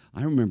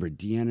 I remember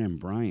Deanna and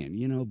Brian,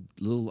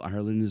 little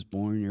Ireland is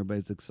born,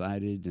 everybody's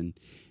excited.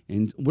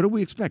 And what do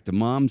we expect? The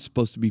mom's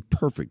supposed to be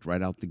perfect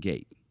right out the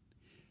gate,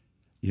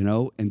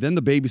 and then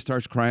the baby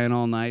starts crying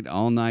all night.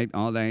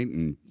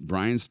 And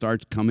Brian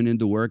starts coming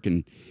into work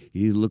and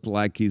he looked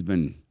like he's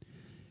been,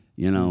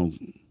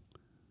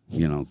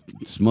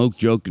 smoke,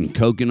 joking,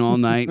 coking all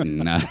night.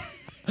 And,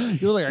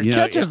 you're like a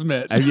catcher's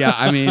mitt. Yeah.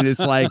 I mean, it's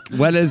like,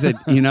 what is it,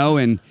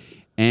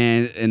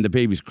 And the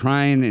baby's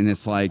crying, and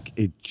it's like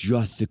it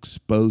just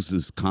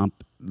exposes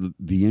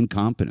the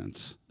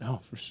incompetence. Oh,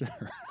 for sure.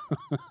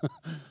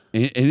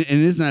 and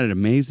isn't that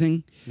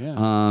amazing?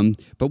 Yeah.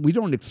 But we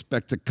don't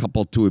expect a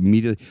couple to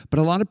immediately. But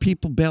a lot of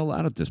people bail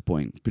out at this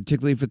point,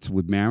 particularly if it's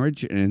with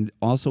marriage, and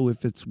also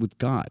if it's with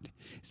God.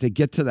 As they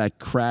get to that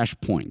crash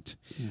point.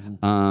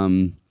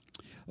 Mm-hmm.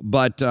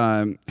 But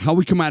how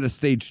we come out of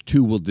stage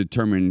 2 will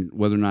determine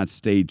whether or not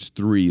stage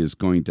 3 is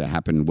going to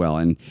happen well.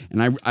 And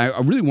I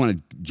really want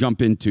to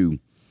jump into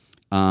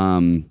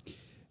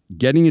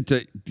getting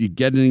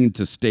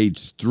into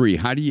stage 3.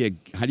 How do you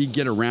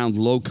get around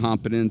low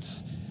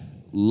competence,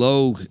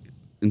 low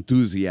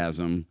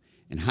enthusiasm,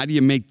 and how do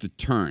you make the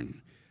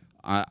turn?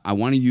 I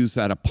want to use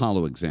that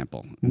Apollo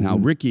example. Mm-hmm. Now,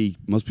 Ricky,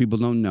 most people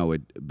don't know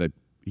it, but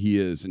he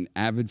is an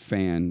avid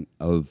fan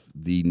of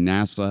the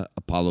NASA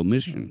Apollo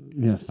mission.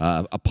 Yes.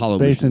 Apollo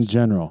Space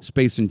missions.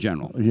 Space in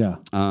general. Yeah.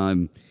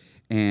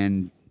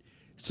 And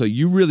so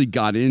you really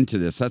got into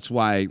this. That's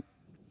why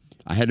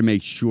I had to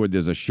make sure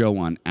there's a show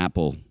on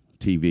Apple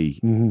TV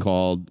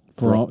called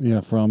For All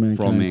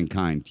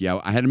Mankind.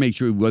 Yeah, I had to make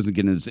sure he wasn't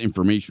getting his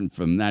information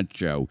from that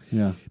show.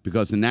 Yeah.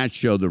 Because in that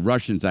show, the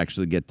Russians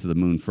actually get to the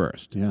moon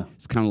first. Yeah.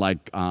 It's kind of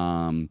like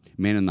Man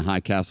in the High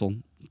Castle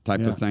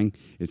type of thing.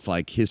 It's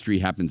like history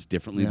happens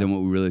differently than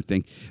what we really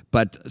think.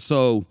 But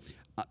so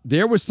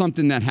there was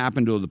something that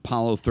happened to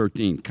Apollo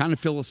 13. Kind of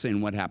fill us in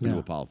what happened to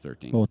Apollo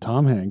 13. Well,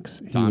 Tom Hanks.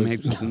 Tom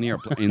Hanks was in the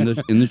airplane,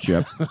 in the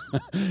ship.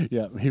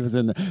 Yeah, he was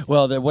in there.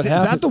 Well, what Is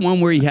happened? that the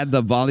one where he had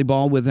the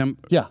volleyball with him?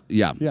 Yeah.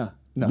 Yeah. Yeah.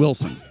 No.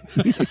 Wilson.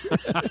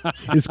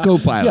 His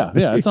co-pilot.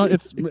 Yeah.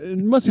 It's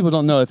most people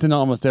don't know it's in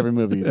almost every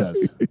movie he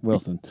does.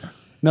 Wilson.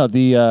 No,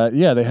 they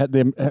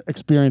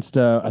experienced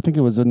I think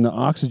it was in the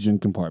oxygen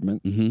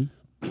compartment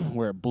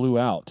where it blew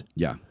out.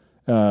 Yeah.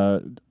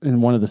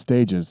 In one of the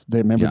stages,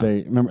 they remember.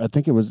 I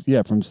think it was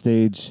from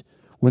stage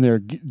when they're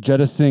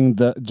jettisoning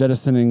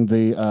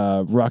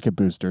the rocket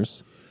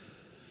boosters.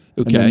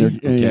 Okay.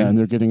 And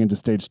they're getting into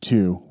stage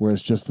 2, where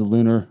it's just the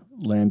lunar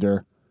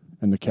lander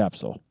and the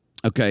capsule.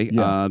 Okay.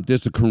 Yeah.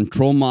 There's the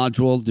control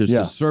module. There's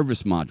the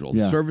service module.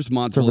 The service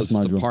module is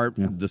the part,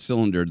 the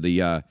cylinder,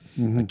 the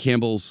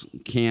Campbell's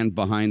can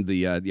behind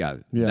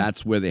the.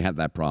 That's where they have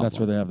that problem. That's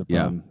where they have the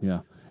problem.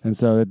 Yeah. And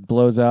so it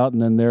blows out,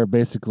 and then they're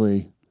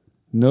basically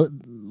no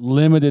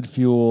limited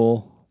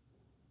fuel,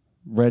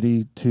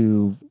 ready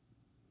to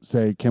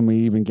say, can we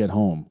even get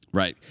home?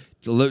 Right.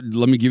 So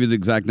let me give you the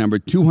exact number: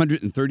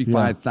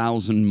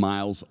 235,000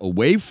 miles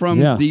away from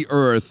the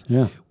Earth,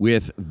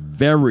 with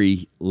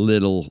very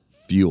little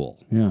fuel.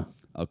 Yeah.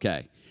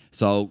 Okay.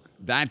 So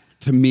that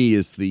to me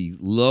is the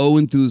low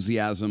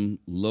enthusiasm,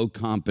 low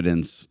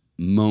competence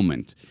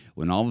moment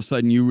when all of a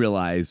sudden you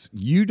realize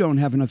you don't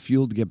have enough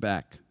fuel to get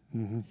back.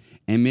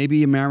 And maybe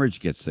your marriage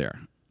gets there.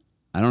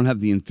 I don't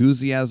have the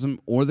enthusiasm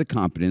or the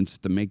competence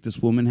to make this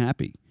woman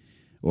happy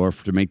or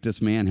to make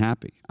this man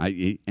happy.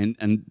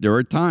 And there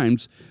are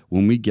times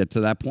when we get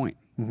to that point,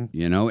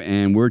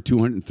 and we're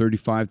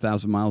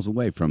 235,000 miles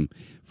away from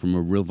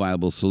a real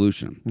viable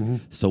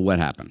solution. So what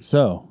happens?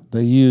 So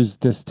they use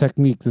this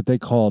technique that they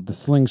call the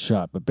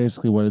slingshot, but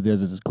basically what it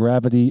is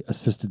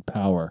gravity-assisted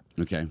power.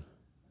 Okay.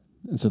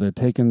 And so they're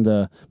taking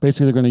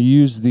basically they're going to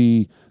use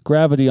the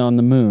gravity on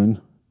the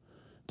moon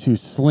to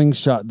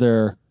slingshot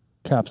their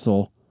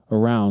capsule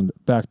around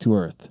back to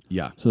Earth.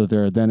 Yeah. So that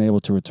they're then able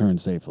to return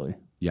safely.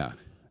 Yeah.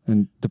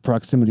 And the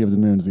proximity of the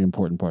moon is the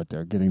important part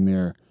there, getting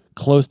there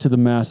close to the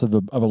mass of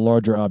a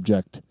larger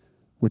object,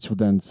 which would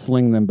then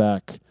sling them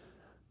back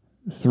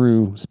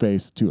through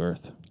space to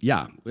Earth.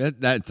 Yeah,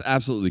 that's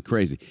absolutely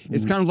crazy.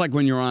 It's kind of like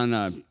when you're on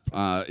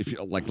if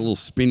you're like a little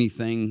spinny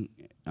thing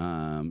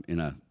in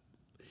a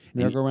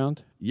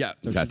merry-go-round. Yeah,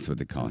 that's what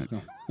they call it.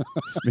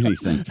 Spinny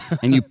thing.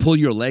 And you pull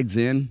your legs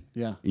in.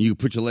 Yeah. And you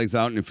put your legs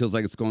out, and it feels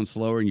like it's going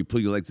slower. And you pull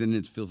your legs in,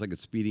 and it feels like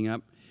it's speeding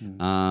up.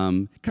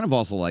 Kind of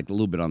also like a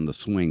little bit on the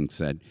swing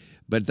set.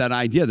 But that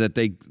idea that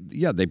they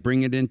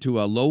bring it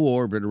into a low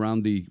orbit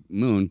around the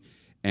moon,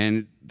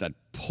 and that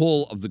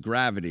pull of the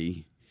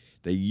gravity,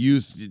 they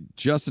use it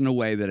just in a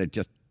way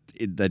that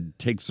that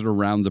takes it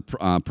around the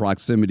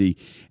proximity,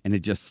 and it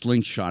just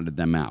slingshotted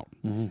them out.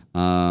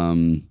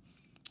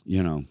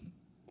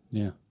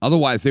 Yeah.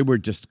 Otherwise, they were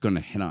just going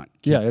to head on.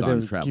 They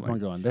would traveling. keep on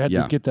going. They had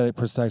to get that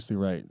precisely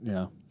right.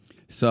 Yeah.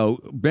 So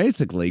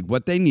basically,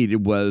 what they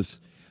needed was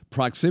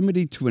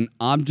proximity to an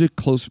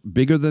object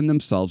bigger than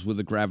themselves with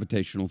a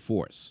gravitational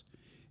force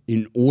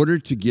in order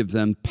to give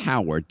them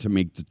power to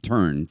make the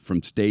turn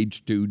from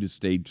stage 2 to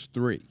stage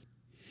 3.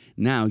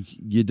 Now,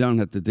 you don't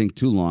have to think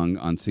too long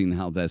on seeing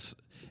how this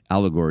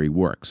allegory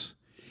works.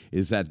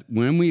 Is that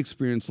when we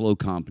experience low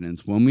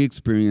confidence, when we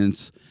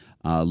experience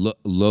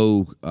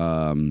low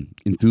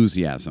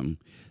enthusiasm,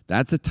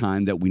 that's a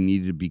time that we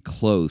need to be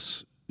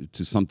close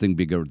to something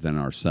bigger than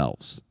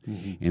ourselves.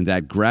 And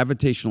that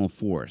gravitational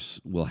force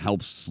will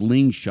help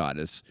slingshot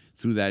us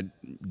through that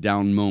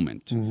down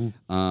moment.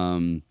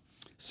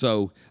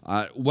 So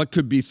what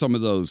could be some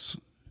of those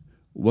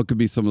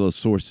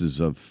sources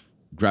of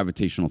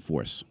gravitational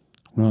force?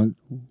 Well,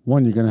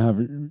 one, you're going to have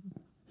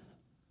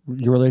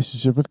your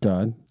relationship with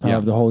God, power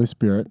of the Holy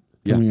Spirit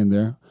coming in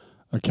there,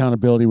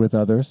 accountability with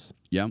others.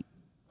 Yeah.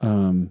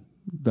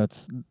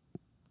 That's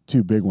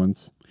two big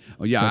ones.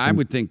 Oh, yeah, I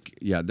would think,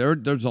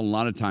 there's a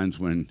lot of times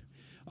when,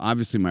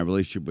 obviously, my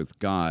relationship with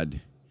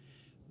God,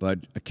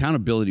 but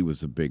accountability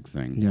was a big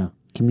thing. Yeah.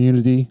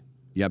 Community.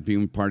 Yeah,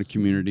 being part of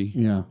community.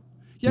 Yeah.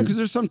 Yeah, because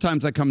there's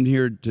sometimes I come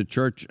here to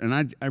church, and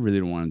I really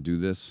don't want to do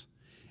this.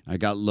 I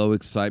got low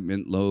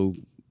excitement, low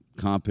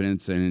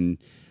confidence,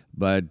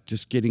 but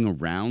just getting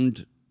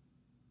around,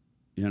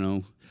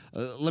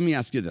 let me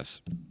ask you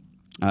this.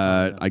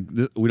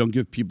 We don't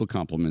give people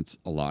compliments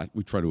a lot.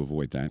 We try to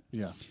avoid that.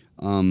 Yeah.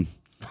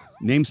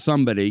 Name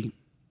somebody,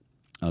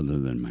 other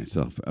than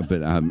myself,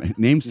 but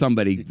name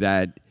somebody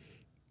that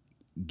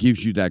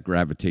gives you that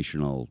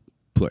gravitational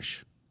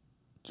push.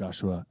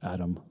 Joshua,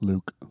 Adam,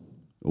 Luke.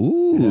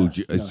 Ooh.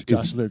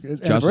 Josh, Luke.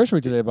 It's anniversary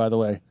today, by the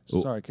way.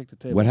 Sorry, I kicked the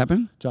table. What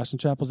happened? Josh and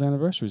Chapel's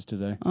anniversary is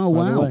today. Oh,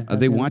 wow. Are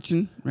they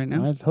watching right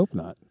now? I hope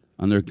not.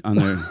 On their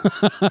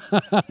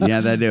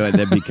yeah,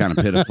 that'd be kind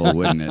of pitiful,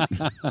 wouldn't it?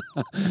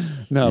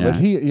 No, but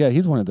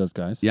he's one of those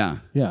guys. Yeah.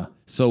 Yeah.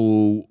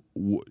 So,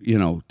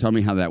 tell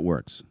me how that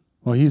works.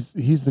 Well, he's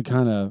the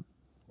kind of,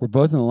 we're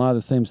both in a lot of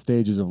the same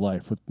stages of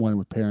life, with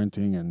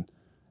parenting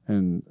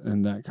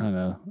and that kind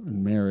of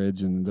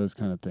marriage and those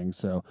kind of things.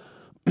 So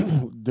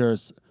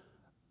there's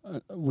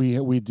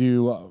we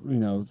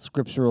do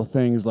scriptural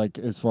things, like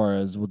as far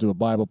as we'll do a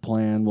Bible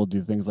plan, we'll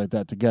do things like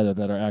that together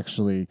that are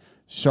actually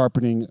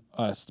sharpening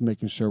us,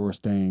 making sure we're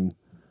staying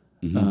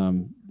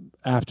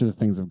after the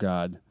things of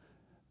God,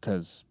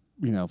 because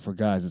for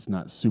guys it's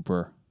not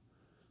super.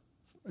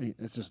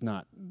 It's just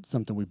not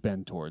something we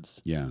bend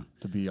towards. Yeah,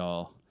 to be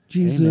all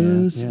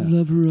Jesus, lover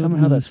of my soul. Tell me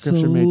how that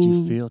scripture made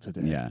you feel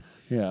today.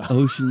 Yeah.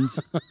 Oceans.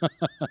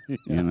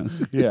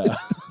 Yeah.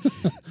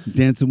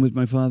 Dancing with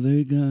my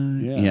father,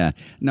 God. Yeah.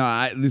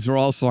 No, these are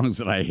all songs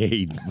that I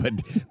hate, but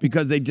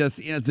because they just,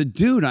 as a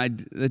dude,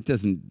 that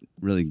doesn't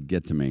really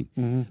get to me.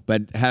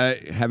 But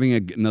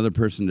having another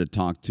person to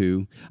talk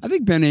to, I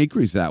think Ben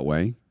Acree's that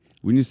way.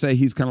 Wouldn't you say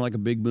he's kind of like a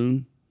big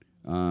moon?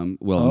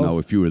 No,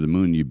 if you were the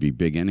moon, you'd be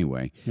big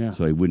anyway. Yeah.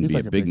 So he wouldn't be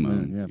like a big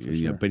moon. Yeah, for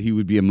sure. But he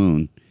would be a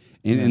moon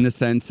in the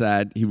sense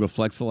that he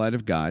reflects the light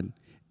of God.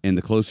 And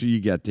the closer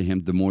you get to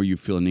him, the more you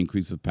feel an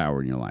increase of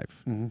power in your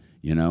life.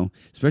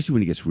 Especially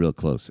when he gets real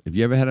close. Have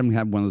you ever had him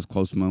have one of those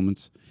close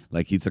moments?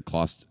 Like he's a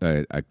close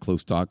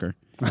talker?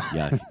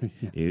 Yeah.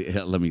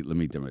 Let me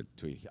do it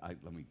to you.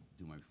 Let me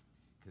do my,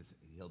 because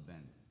he'll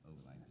bend over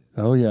like this.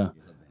 Oh, yeah.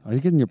 Are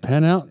you getting your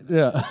pen out?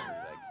 Yeah.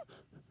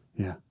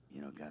 Yeah.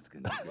 God's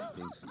going to do great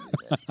things for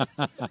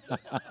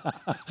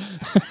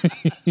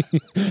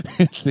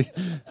you.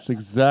 It's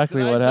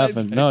exactly what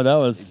happened. No, that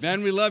was...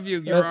 Ben, we love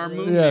you. You're our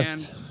moon, man.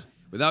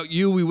 Without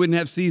you, we wouldn't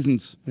have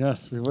seasons.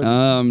 Yes, we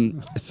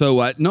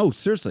wouldn't. No,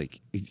 seriously.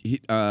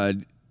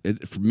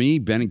 For me,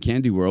 Ben and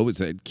Candy were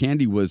always...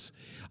 Candy was...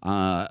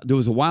 there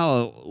was a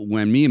while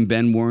when me and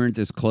Ben weren't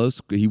as close.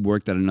 He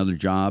worked at another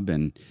job,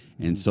 and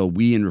so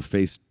we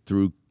interfaced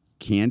through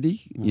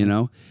Candy,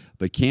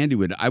 But Candy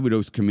I would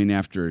always come in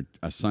after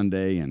a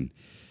Sunday, and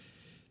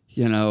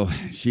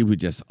she would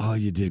just,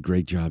 you did a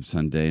great job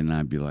Sunday, and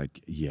I'd be like,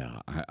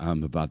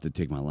 I'm about to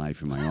take my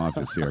life in my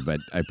office here, but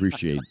I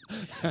appreciate.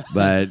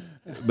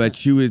 But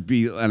she would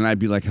be, and I'd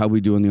be like, how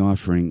we doing the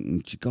offering?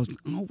 And she goes,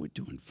 we're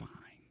doing fine.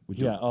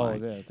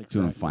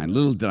 Doing fine.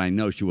 Little did I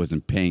know she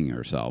wasn't paying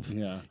herself.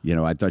 Yeah.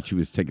 I thought she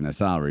was taking a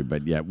salary,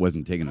 but it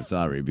wasn't taking a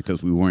salary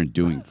because we weren't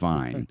doing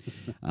fine.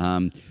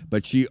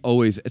 But she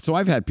always, so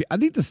I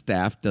think the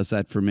staff does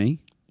that for me.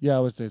 Yeah, I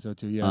would say so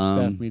too. Yeah,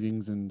 staff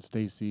meetings and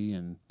Stacy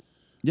and.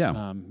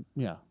 Yeah.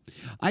 Yeah.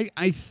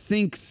 I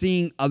think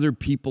seeing other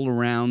people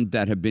around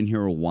that have been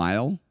here a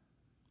while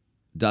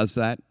does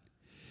that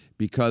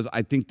because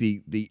I think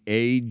the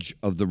age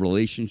of the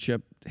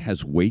relationship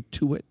has weight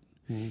to it.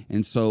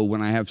 And so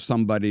when I have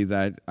somebody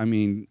that, I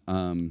mean,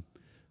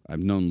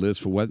 I've known Liz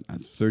for what,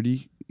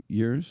 30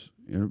 years?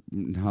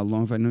 How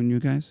long have I known you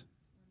guys?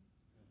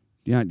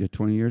 Yeah,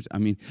 20 years. I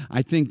mean,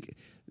 I think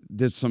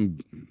there's some,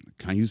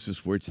 can I use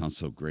this word? It sounds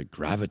so great,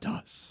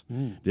 gravitas.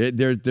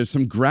 There's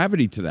some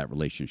gravity to that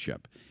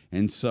relationship.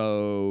 And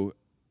so,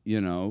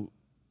 you know,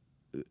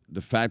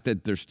 the fact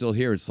that they're still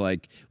here, it's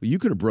like, well, you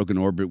could have broken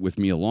orbit with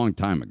me a long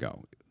time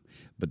ago.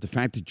 But the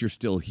fact that you're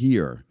still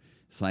here,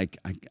 it's like,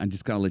 I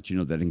just got to let you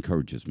know that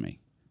encourages me.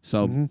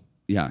 So,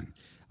 yeah,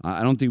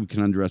 I don't think we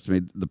can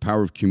underestimate the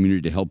power of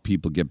community to help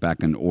people get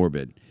back in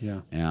orbit.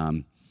 Yeah.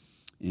 And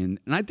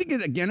I think,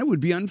 it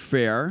would be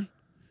unfair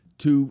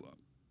to,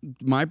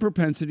 my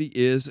propensity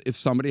is if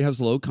somebody has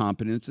low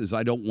confidence is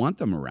I don't want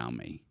them around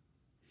me.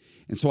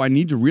 And so I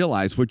need to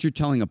realize what you're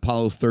telling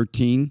Apollo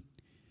 13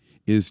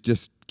 is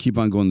just keep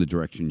on going the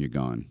direction you're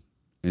going.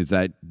 Is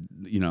that,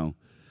 you know,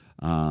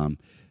 and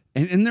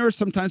there are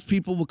sometimes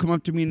people will come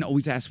up to me and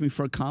always ask me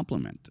for a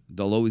compliment.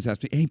 They'll always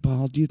ask me, hey,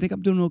 Paul, do you think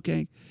I'm doing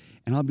okay?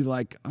 And I'll be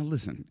like, oh,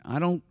 listen,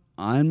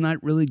 I'm not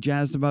really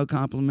jazzed about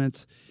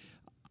compliments.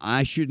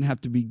 I shouldn't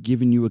have to be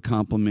giving you a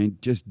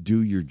compliment. Just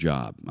do your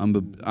job. I'm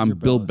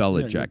Bill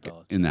Belichick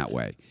in that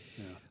way.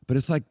 Yeah. But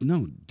it's like,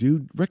 no,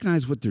 dude,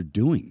 recognize what they're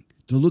doing.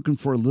 They're looking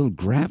for a little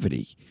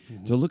gravity.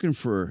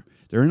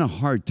 They're in a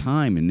hard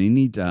time and they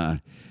need a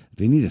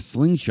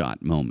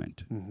slingshot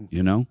moment,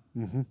 you know?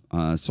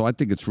 So I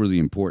think it's really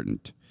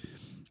important.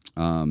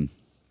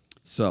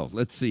 So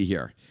let's see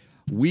here.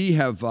 We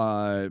have,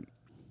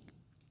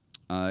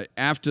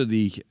 after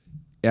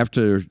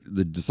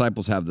the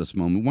disciples have this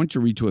moment, why don't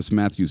you read to us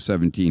Matthew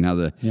 17, how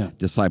the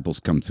disciples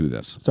come through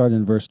this? Starting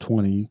in verse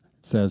 20, it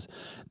says,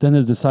 Then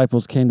the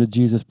disciples came to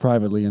Jesus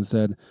privately and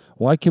said,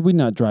 Why could we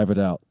not drive it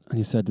out? And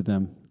he said to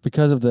them,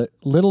 Because of the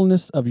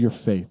littleness of your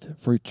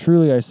faith. For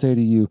truly I say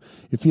to you,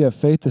 if you have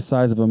faith the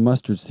size of a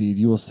mustard seed,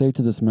 you will say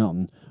to this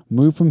mountain,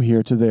 Move from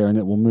here to there, and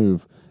it will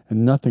move,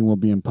 and nothing will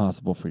be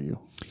impossible for you.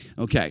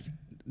 Okay,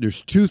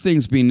 there's two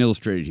things being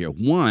illustrated here.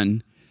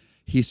 One,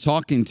 he's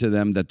talking to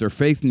them that their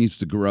faith needs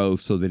to grow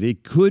so that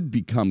it could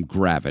become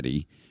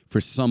gravity for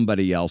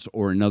somebody else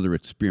or another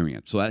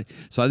experience. So I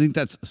think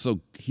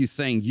so he's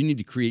saying you need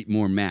to create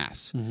more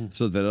mass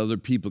so that other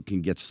people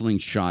can get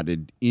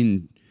slingshotted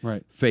in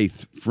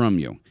faith from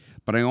you.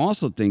 But I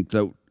also think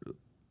that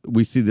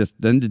we see this,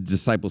 then the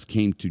disciples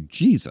came to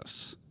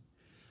Jesus.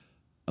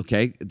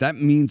 Okay, that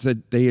means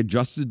that they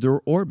adjusted their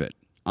orbit.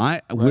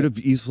 I would have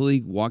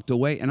easily walked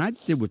away, and I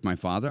did with my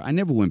father. I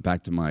never went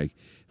back to my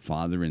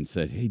father and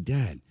said, hey,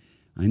 Dad,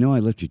 I know I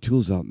left your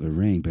tools out in the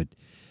rain, but,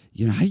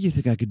 you know, how do you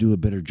think I could do a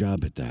better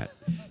job at that?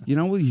 You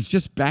know, he's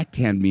just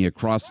backhanded me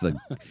across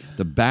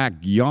the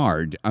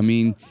backyard. I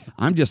mean,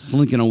 I'm just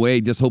slinking away,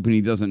 just hoping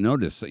he doesn't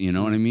notice, you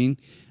know what I mean?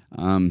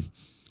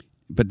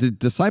 But the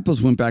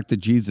disciples went back to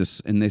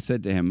Jesus, and they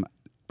said to him,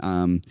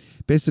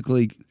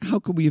 basically, how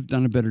could we have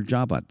done a better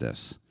job at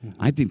this?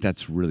 I think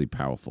that's really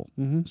powerful.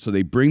 So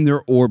they bring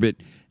their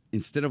orbit,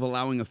 instead of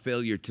allowing a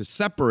failure to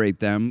separate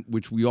them,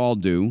 which we all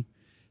do,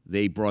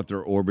 they brought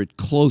their orbit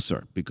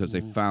closer because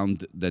they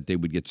found that they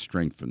would get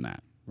strength from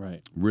that.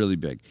 Right. Really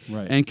big.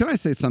 Right. And can I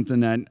say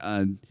something that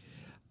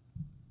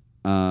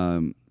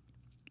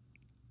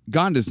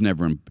God is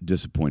never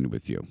disappointed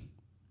with you.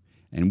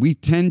 And we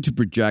tend to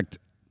project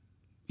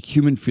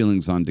human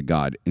feelings onto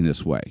God in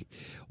this way.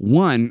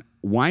 One,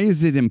 why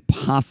is it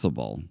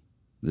impossible?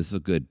 This is a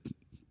good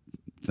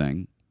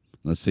thing.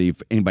 Let's see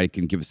if anybody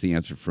can give us the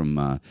answer from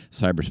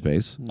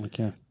cyberspace.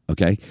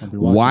 Okay.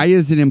 Why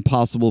is it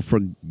impossible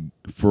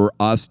for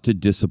us to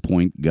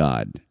disappoint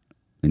God?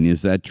 And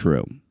is that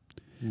true?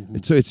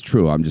 So it's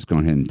true. I'm just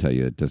going ahead and tell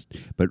you that.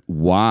 But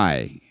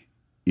why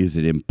is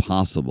it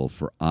impossible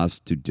for us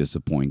to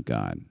disappoint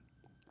God?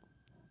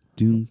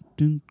 We're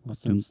a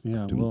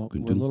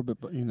little bit,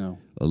 you know.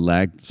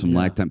 Lag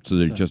time. So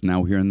they're just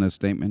now hearing this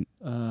statement?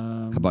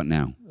 How about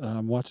now?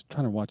 I'm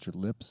trying to watch your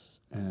lips,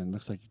 and it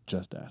looks like you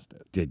just asked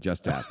it. Did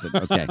just asked it.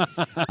 Okay.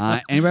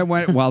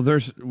 Anybody, while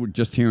we're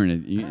just hearing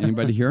it,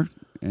 anybody here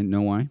and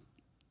know why?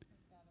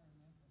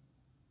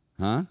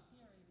 Huh?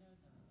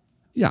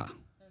 Yeah.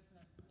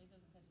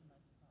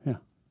 Yeah.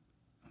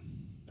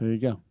 There you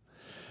go.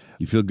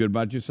 You feel good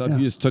about yourself? Yeah.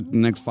 You just took the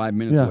next 5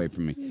 minutes away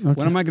from me. Okay.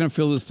 What am I going to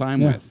fill this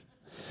time with?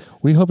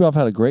 We hope you all have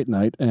had a great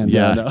night. And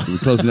we're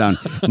closing down.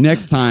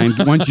 Next time,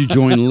 once you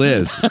join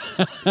Liz,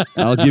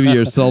 I'll give you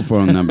your cell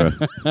phone number.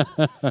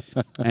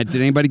 And did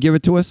anybody give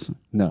it to us?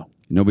 No.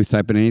 Nobody's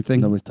typing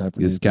anything? Nobody's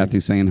typing anything. Is Kathy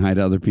saying hi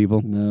to other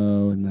people?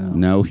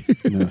 No.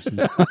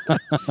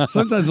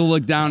 Sometimes we'll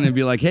look down and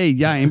be like, hey,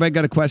 anybody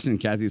got a question? And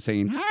Kathy's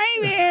saying,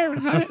 hi there.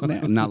 Hi.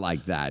 Not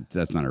like that.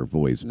 That's not her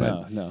voice.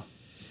 But No.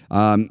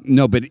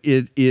 No, but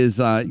it is,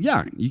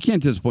 you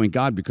can't disappoint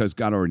God because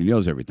God already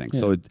knows everything. Yeah.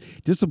 So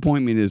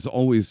disappointment is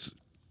always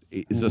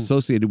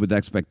associated with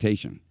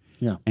expectation.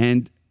 Yeah.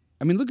 And,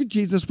 I mean, look at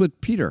Jesus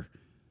with Peter.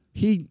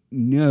 He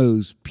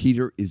knows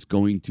Peter is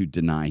going to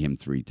deny him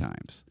 3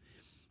 times.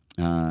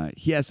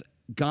 He has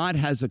God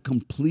has a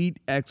complete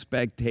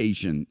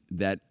expectation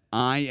that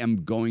I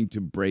am going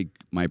to break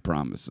my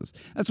promises.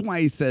 That's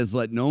why he says,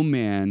 let no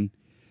man,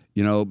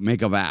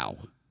 make a vow.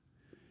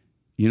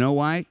 You know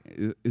why?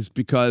 It's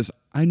because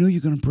I know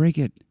you're going to break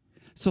it.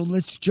 So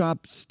let's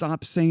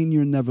stop saying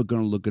you're never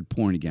going to look at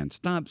porn again.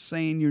 Stop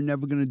saying you're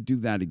never going to do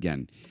that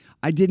again.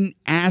 I didn't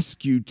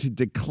ask you to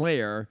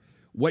declare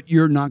what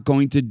you're not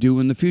going to do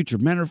in the future.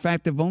 Matter of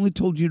fact, I've only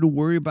told you to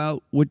worry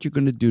about what you're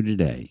going to do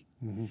today.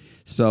 Mm-hmm.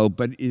 So,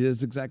 but it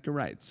is exactly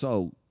right.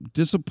 So,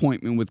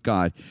 disappointment with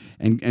God.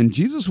 And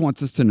Jesus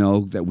wants us to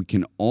know that we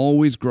can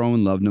always grow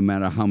in love no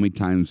matter how many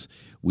times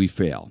we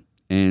fail.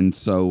 And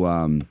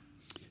so,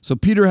 so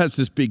Peter has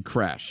this big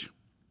crash.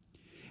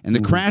 And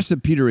the crash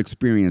that Peter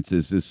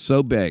experiences is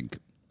so big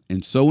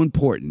and so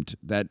important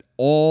that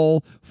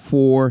all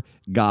 4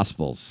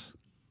 Gospels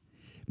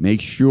make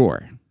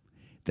sure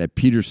that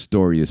Peter's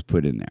story is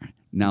put in there.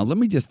 Now, let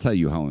me just tell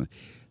you how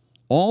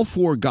all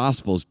 4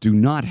 Gospels do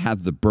not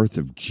have the birth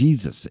of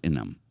Jesus in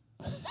them.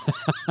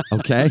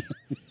 Okay?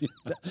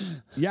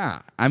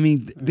 Yeah. I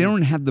mean, they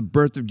don't have the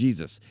birth of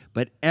Jesus.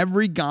 But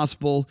every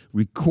Gospel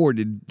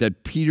recorded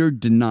that Peter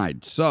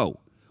denied.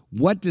 So,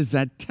 what does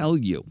that tell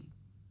you?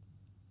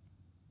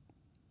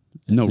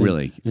 No,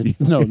 really.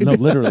 No,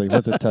 literally.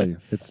 What's it tell you?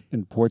 It's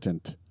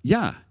important.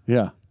 Yeah.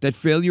 Yeah. That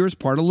failure is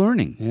part of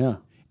learning. Yeah.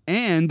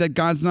 And that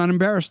God's not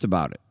embarrassed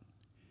about it.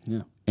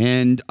 Yeah.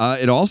 And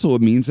it also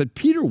means that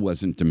Peter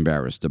wasn't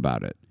embarrassed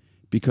about it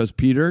because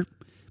Peter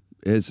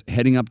is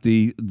heading up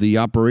the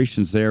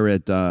operations there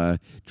at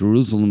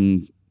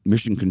Jerusalem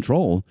Mission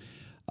Control,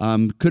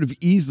 could have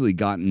easily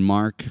gotten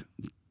Mark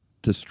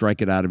to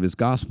strike it out of his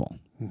gospel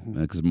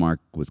because Mark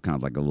was kind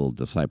of like a little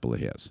disciple of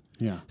his.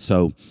 Yeah.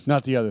 So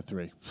not the other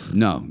 3.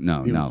 No.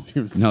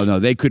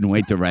 They couldn't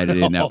wait to write it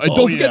in now.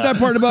 Don't forget that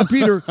part about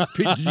Peter.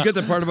 Did you get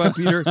that part about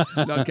Peter?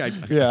 Okay.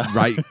 Yeah.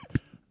 Right.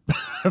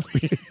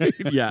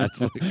 Yeah.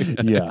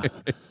 Yeah.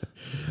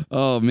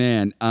 Oh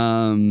man.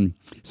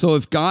 So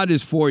if God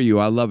is for you,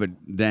 I love it.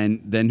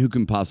 Then who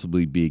can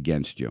possibly be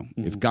against you?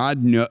 Mm-hmm. If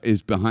God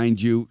is behind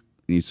you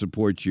and He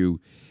supports you,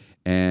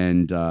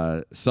 and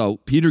so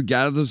Peter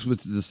gathers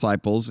with the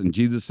disciples, and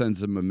Jesus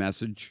sends him a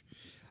message,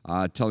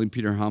 telling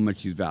Peter how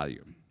much he's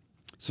valued.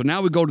 So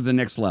now we go to the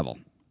next level.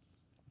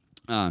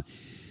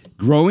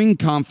 Growing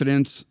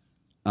confidence,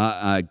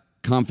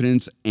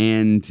 confidence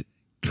and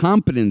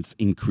competence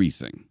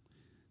increasing.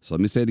 So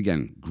let me say it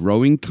again.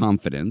 Growing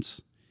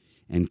confidence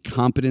and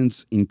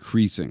competence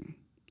increasing.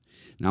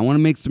 Now I want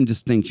to make some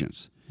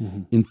distinctions.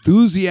 Mm-hmm.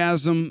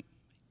 Enthusiasm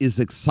is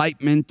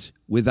excitement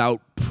without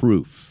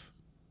proof.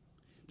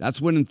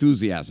 That's what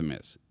enthusiasm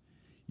is.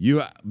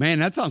 Man,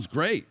 that sounds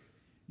great.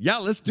 Yeah,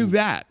 let's do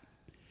that.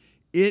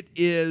 It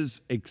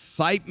is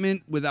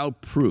excitement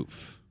without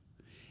proof.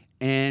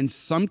 And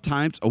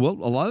sometimes, a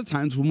lot of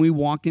times when we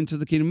walk into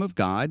the kingdom of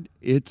God,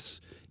 it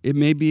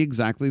may be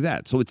exactly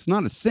that. So it's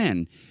not a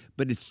sin,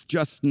 but it's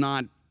just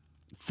not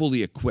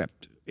fully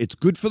equipped. It's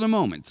good for the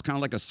moment. It's kind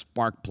of like a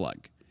spark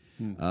plug.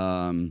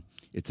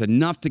 It's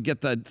enough to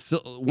get that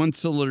one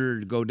cylinder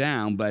to go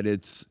down, but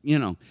it's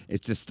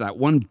just that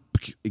one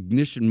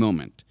ignition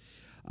moment.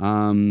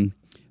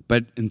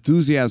 But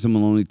enthusiasm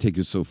will only take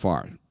you so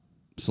far.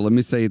 So let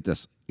me say it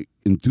this.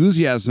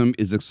 Enthusiasm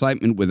is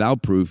excitement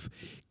without proof.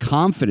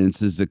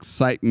 Confidence is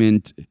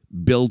excitement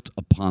built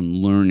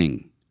upon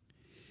learning.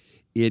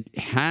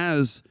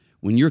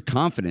 When you're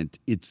confident,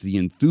 it's the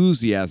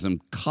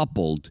enthusiasm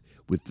coupled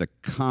with the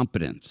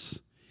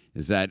competence.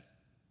 Is that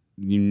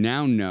you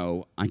now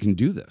know I can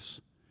do this.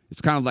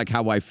 It's kind of like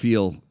how I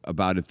feel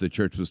about if the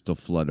church was to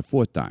flood a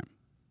 4th time.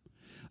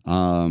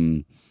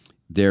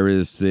 There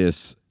is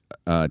this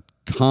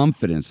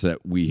confidence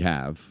that we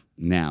have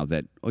now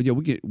that,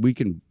 we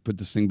can put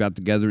this thing back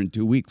together in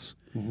 2 weeks.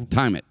 Mm-hmm.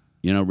 Time it,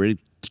 ready.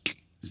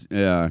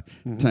 But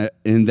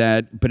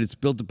it's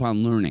built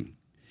upon learning.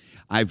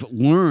 I've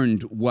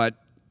learned what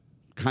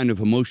kind of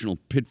emotional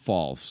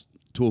pitfalls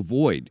to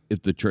avoid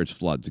if the church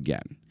floods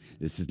again.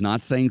 This is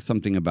not saying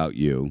something about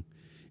you.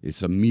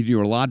 It's a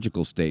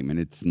meteorological statement.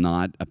 It's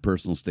not a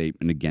personal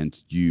statement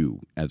against you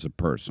as a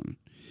person.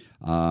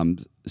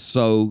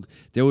 So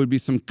there would be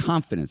some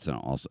confidence in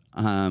it also.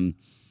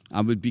 I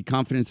would be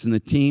confident in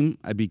the team.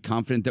 I'd be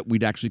confident that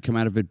we'd actually come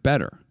out of it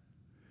better.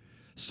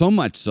 So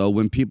much so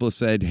when people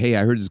said, hey,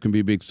 I heard there's going to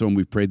be a big storm.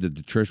 We prayed that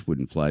the church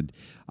wouldn't flood.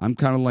 I'm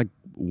kind of like,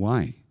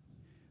 why?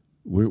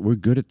 We're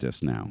good at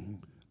this now.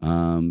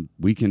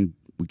 We can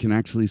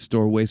actually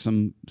store away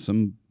some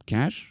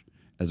cash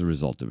as a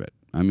result of it.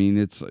 I mean,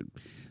 it's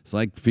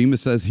like FEMA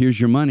says,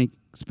 here's your money.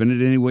 Spend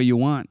it any way you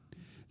want.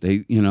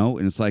 And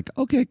it's like,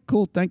 okay,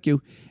 cool, thank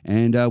you.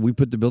 And we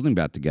put the building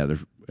back together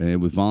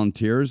with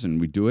volunteers,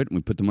 and we do it, and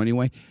we put the money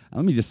away.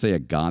 Let me just say a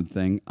God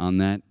thing on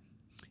that,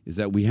 is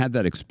that we had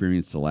that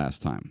experience the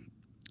last time,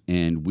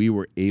 and we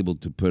were able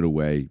to put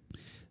away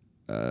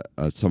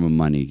a sum of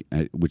money,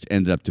 which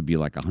ended up to be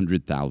like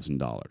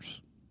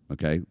 $100,000,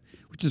 okay,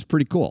 which is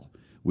pretty cool.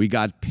 We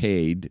got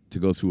paid to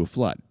go through a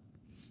flood.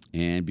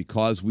 And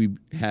because we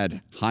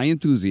had high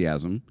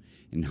enthusiasm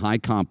and high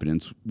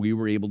competence, we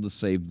were able to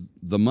save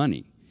the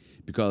money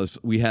because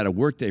we had a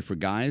work day for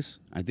guys.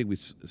 I think we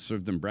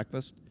served them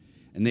breakfast.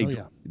 And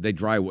they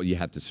dry. Well, you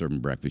have to serve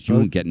them breakfast. You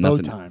won't get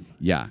nothing. Bow time.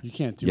 Yeah, You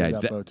can't do it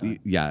without bow time.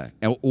 Yeah,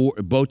 or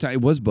bow time.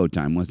 It was bow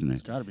time, wasn't it?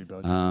 It's got to be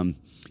bow time.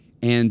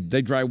 And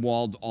they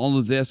drywalled all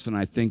of this, and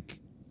I think,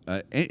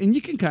 and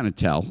you can kind of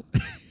tell.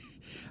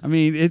 I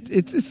mean,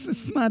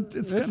 it's not.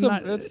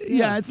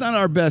 It's not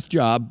our best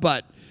job,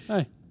 but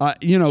Hey.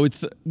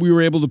 We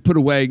were able to put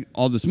away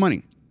all this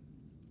money.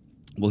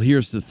 Well,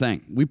 here's the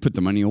thing: we put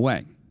the money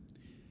away.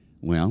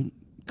 Well,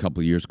 a couple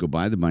of years go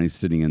by, the money's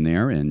sitting in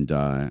there, and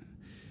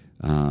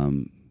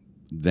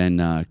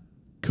then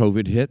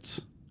COVID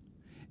hits,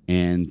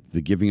 and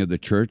the giving of the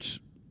church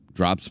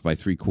drops by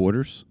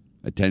 3/4.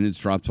 Attendance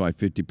drops by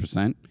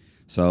 50%.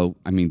 So,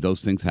 I mean,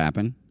 those things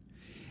happen.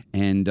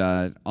 And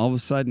all of a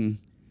sudden,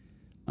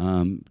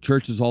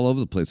 churches all over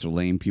the place are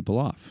laying people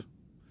off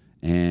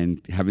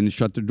and having to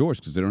shut their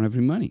doors because they don't have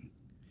any money.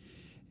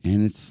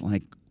 And it's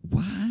like,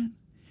 what?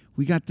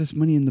 We got this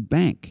money in the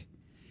bank.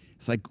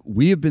 It's like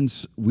we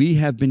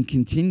have been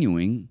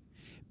continuing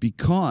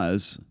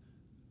because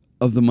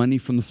of the money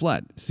from the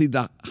flood. See,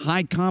 the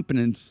high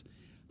confidence,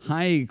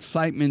 high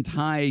excitement,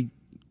 high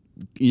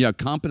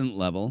competent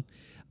level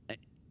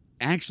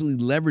actually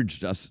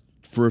leveraged us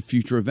for a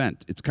future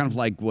event. It's kind of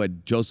like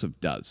what Joseph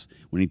does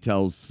when he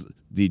tells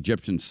the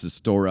Egyptians to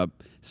store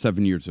up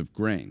 7 years of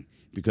grain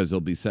because there'll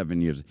be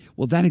 7 years.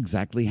 Well, that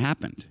exactly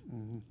happened,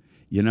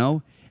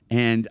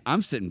 And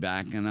I'm sitting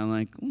back and I'm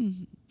like,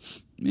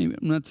 maybe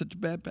I'm not such a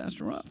bad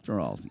pastor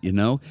after all,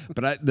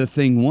 But the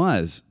thing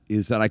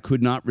is that I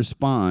could not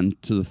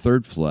respond to the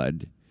third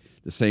flood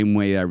the same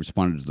way I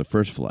responded to the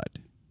first flood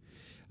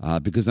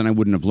because then I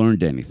wouldn't have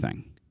learned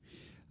anything.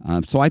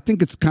 So I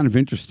think it's kind of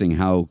interesting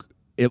how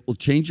it will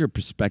change your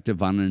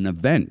perspective on an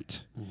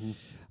event.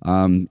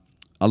 Mm-hmm.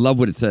 I love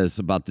what it says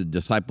about the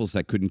disciples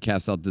that couldn't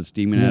cast out this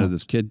demon out of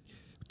this kid.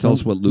 Tell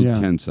us what Luke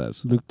 10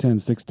 says. Luke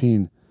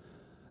 10:16.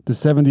 The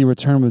 70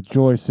 returned with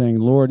joy, saying,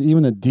 Lord,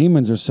 even the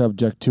demons are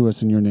subject to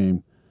us in your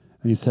name.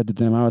 And he said to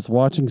them, I was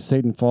watching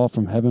Satan fall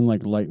from heaven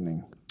like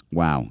lightning.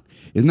 Wow.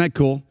 Isn't that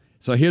cool?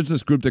 So here's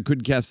this group that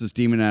couldn't cast this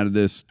demon out of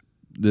this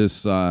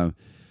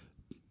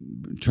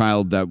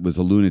child that was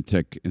a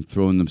lunatic and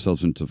throwing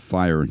themselves into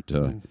fire,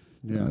 into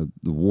the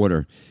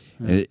water.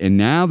 Yeah. And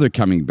now they're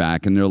coming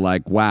back and they're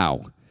like,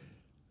 wow,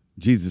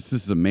 Jesus,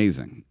 this is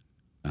amazing.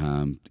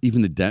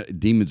 Even the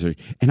demons are.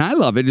 And I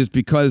love it is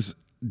because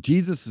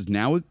Jesus is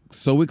now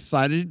so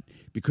excited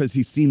because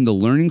he's seen the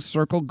learning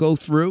circle go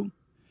through.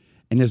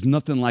 And there's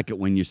nothing like it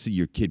when you see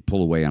your kid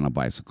pull away on a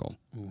bicycle.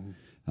 Mm-hmm.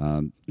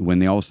 When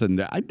they all of a sudden,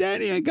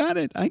 Daddy, I got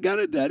it,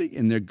 Daddy.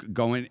 And they're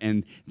going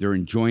and they're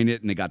enjoying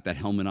it. And they got that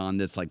helmet on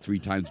that's like 3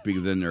 times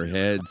bigger than their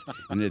heads.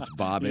 And it's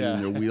bobbing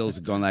and their wheels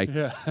are going like,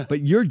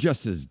 but you're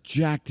just as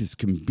jacked as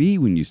can be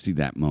when you see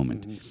that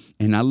moment. Mm-hmm.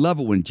 And I love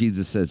it when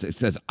Jesus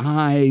says,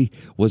 I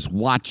was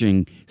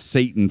watching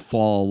Satan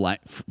fall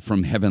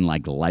from heaven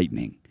like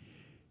lightning.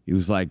 He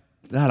was like,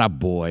 that a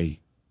boy,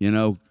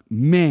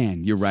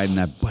 man, you're riding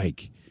that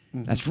bike.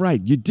 Mm-hmm. That's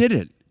right, you did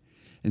it.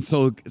 And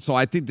so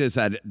I think there's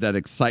that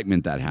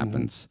excitement that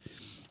happens.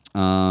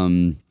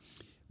 Mm-hmm.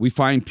 We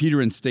find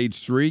Peter in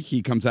stage 3.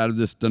 He comes out of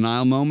this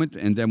denial moment,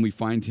 and then we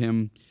find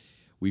him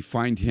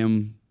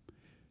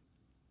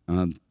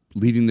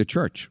leading the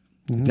church.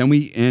 Mm-hmm. Then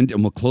we end,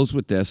 and we'll close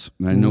with this.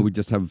 And I know we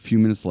just have a few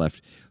minutes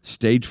left.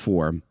 Stage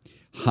 4,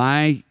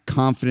 high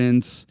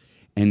confidence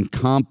and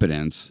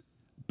competence,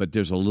 but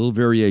there's a little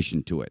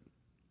variation to it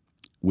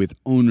with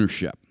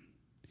ownership.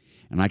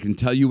 And I can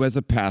tell you as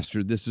a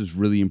pastor, this is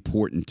really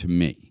important to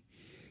me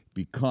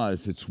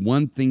because it's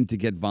one thing to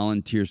get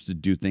volunteers to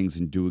do things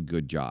and do a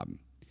good job.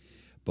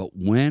 But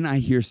when I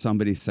hear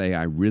somebody say,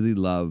 I really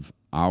love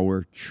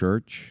our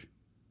church,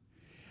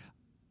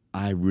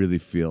 I really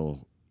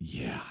feel,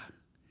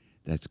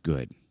 that's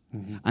good.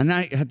 Mm-hmm. And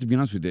I have to be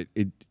honest with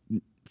it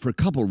for a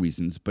couple of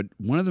reasons, but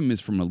one of them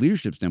is from a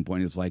leadership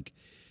standpoint. It's like,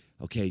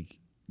 okay,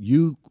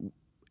 you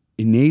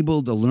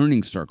enabled a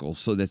learning circle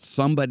so that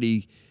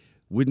somebody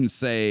wouldn't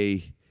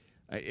say,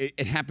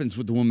 it happens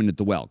with the woman at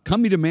the well.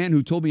 Come meet a man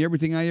who told me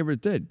everything I ever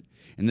did.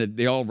 And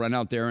they all run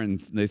out there and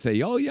they say,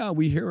 oh, yeah,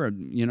 we hear her,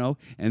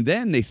 And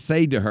then they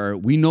say to her,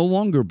 we no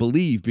longer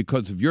believe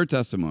because of your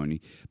testimony,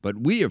 but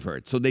we have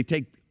heard. So they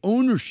take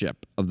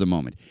ownership of the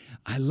moment.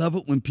 I love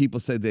it when people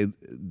say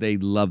they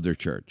love their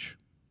church.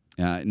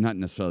 Not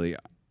necessarily, I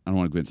don't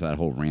want to go into that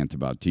whole rant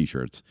about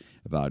T-shirts,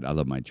 about I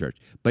love my church.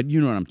 But you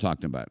know what I'm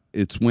talking about.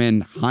 It's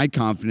when high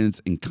confidence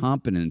and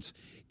competence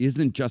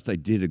isn't just I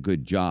did a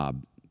good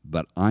job,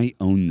 but I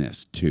own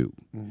this too.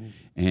 Mm-hmm.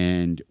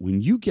 And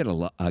when you get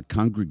a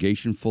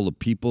congregation full of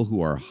people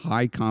who are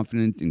high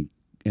confident and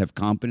have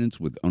competence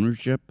with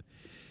ownership,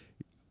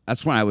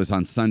 that's when I was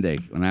on Sunday,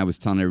 when I was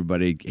telling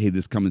everybody, hey,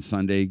 this coming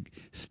Sunday,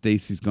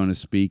 Stacy's going to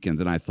speak. And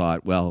then I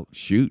thought, well,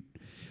 shoot,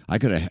 I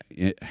could have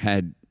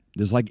had,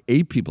 there's like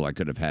 8 people I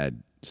could have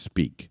had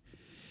speak.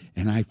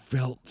 And I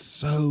felt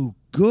so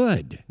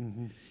good.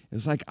 Mm-hmm. It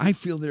was like, I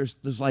feel there's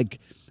like,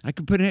 I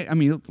could put it,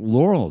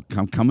 Laurel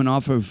coming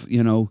off of,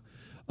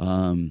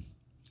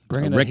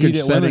 Bringing the heat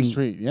at Women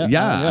Street.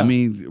 Yeah. I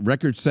mean,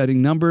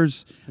 record-setting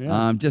numbers,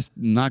 Yeah. just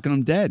knocking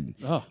them dead.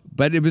 Oh,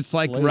 but if it's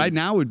like slave. right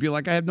now, it'd be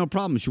like, I have no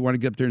problem. If you want to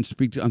get up there and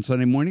speak on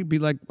Sunday morning, it'd be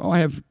like, oh, I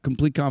have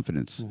complete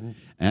confidence.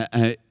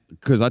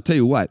 Because I'll tell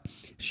you what,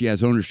 she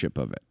has ownership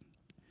of it.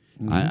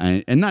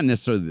 And not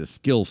necessarily the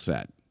skill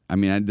set. I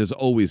mean,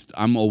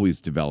 I'm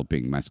always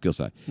developing my skill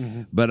set.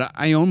 But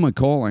I own my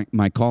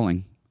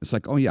calling. It's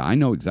like, oh, yeah, I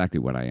know exactly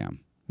what I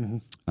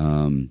am.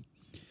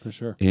 For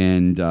sure.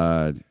 And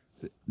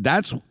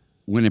that's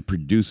when it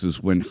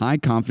produces, when high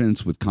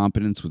confidence with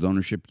competence with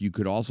ownership, you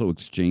could also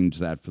exchange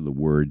that for the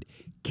word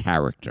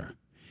character.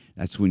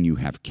 That's when you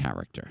have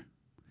character.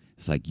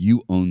 It's like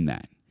you own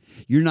that.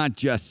 You're not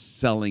just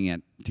selling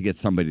it to get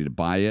somebody to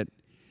buy it.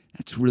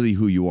 That's really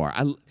who you are.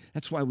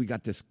 That's why we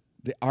got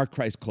our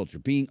Christ culture,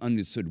 being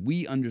understood.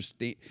 We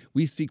understand.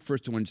 We seek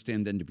first to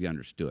understand, then to be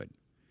understood.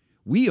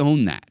 We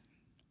own that.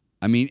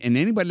 I mean, and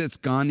anybody that's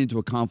gone into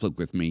a conflict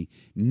with me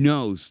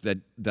knows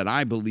that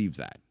I believe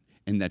that,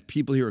 and that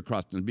people here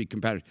across to be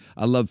compassionate.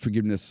 I love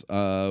forgiveness.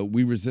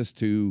 We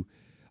resist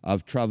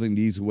of traveling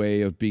the easy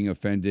way of being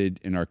offended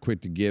and are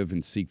quick to give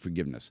and seek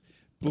forgiveness.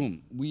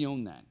 Boom, we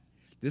own that.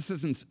 This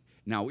isn't.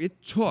 Now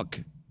it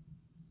took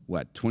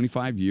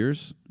 25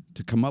 years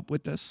to come up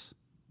with this,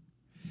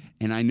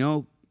 and I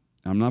know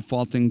I'm not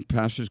faulting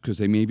pastors because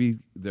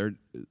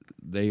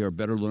they are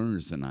better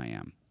learners than I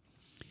am,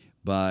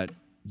 but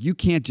you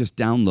can't just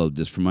download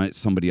this from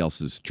somebody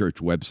else's church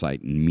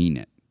website and mean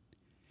it.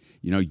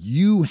 You know,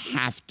 you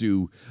have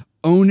to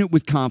own it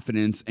with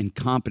confidence and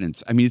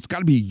competence. I mean, it's got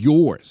to be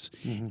yours.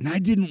 And I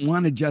didn't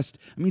want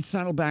to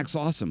Saddleback's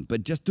awesome,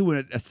 but just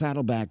doing a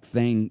Saddleback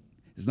thing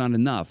is not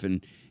enough.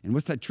 And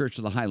what's that Church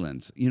of the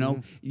Highlands? You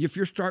know, if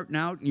you're starting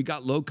out and you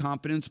got low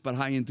competence but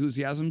high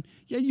enthusiasm,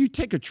 yeah, you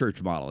take a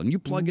church model and you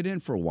plug it in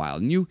for a while,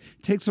 and you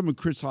take some of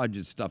Chris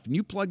Hodges' stuff and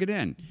you plug it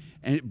in.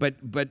 And but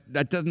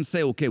that doesn't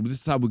say, okay, well, this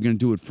is how we're going to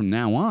do it from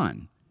now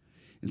on.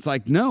 It's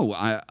like, no,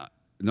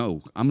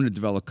 I'm going to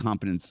develop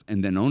competence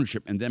and then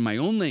ownership, and then my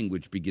own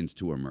language begins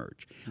to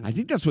emerge. I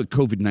think that's what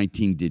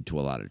COVID-19 did to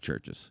a lot of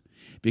churches,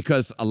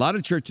 because a lot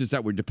of churches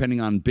that were depending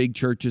on big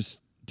churches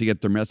to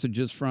get their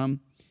messages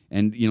from,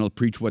 and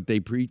preach what they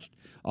preached,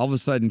 all of a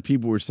sudden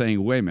people were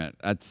saying, wait a minute,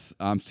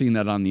 I'm seeing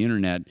that on the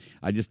internet.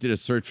 I just did a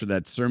search for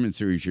that sermon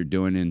series you're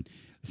doing, and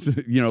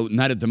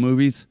Night at the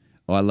Movies.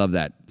 Oh, I love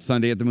that.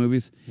 Sunday at the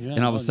Movies. Yeah,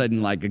 and all of a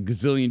sudden, like a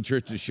gazillion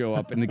churches show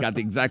up and they got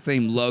the exact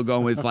same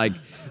logo. And it's like,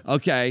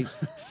 okay,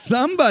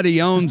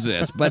 somebody owns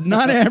this, but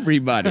not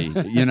everybody,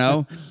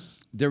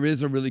 There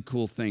is a really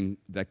cool thing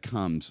that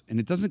comes, and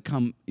it doesn't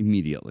come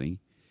immediately.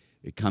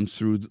 It comes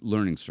through the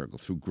learning circle,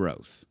 through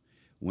growth.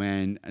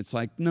 When it's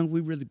like, no, we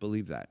really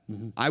believe that.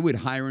 I would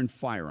hire and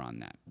fire on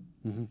that.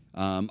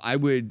 I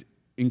would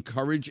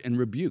encourage and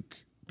rebuke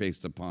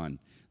based upon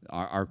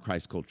our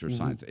Christ culture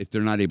signs. If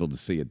they're not able to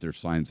see it, there's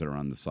signs that are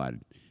on the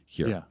side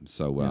here. Yeah.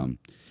 So,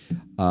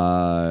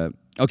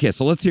 okay,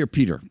 so let's hear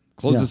Peter.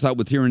 Close us out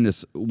with hearing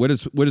this. What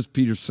does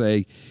Peter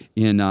say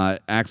in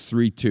Acts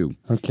 3:2?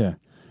 Okay.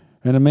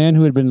 And a man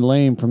who had been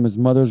lame from his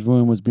mother's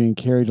womb was being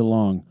carried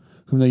along,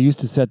 whom they used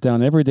to set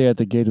down every day at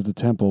the gate of the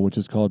temple, which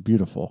is called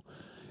Beautiful,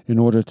 in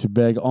order to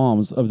beg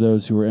alms of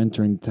those who were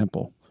entering the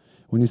temple.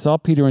 When he saw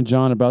Peter and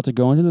John about to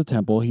go into the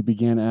temple, he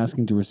began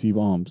asking to receive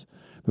alms.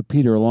 But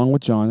Peter, along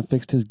with John,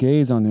 fixed his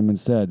gaze on him and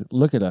said,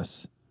 "Look at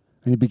us."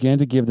 And he began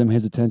to give them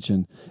his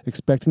attention,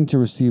 expecting to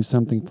receive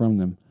something from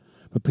them.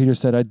 But Peter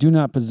said, "I do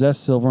not possess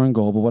silver and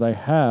gold, but what I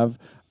have,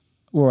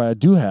 or I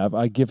do have,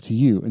 I give to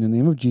you. In the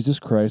name of Jesus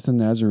Christ the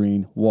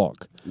Nazarene,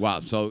 walk." Wow,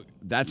 so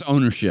that's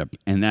ownership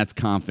and that's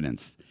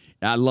confidence.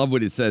 I love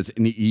what it says.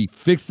 And he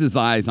fixed his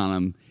eyes on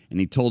him and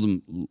he told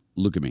him,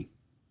 "Look at me."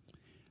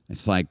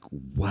 It's like,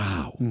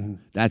 wow,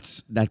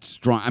 that's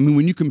strong. I mean,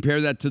 when you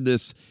compare that to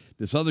this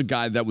other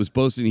guy that was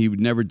boasting he would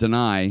never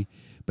deny,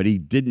 but he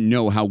didn't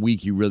know how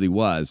weak he really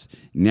was.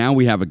 Now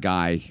we have a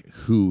guy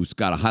who's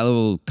got a high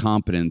level of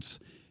competence,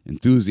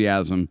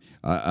 enthusiasm,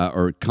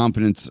 or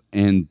competence,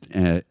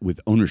 and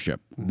with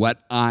ownership. What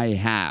I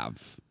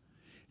have.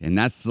 And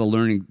that's the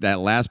learning, that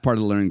last part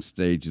of the learning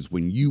stage is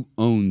when you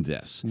own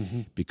this.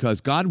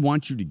 Because God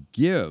wants you to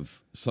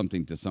give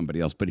something to somebody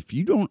else. But if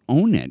you don't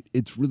own it,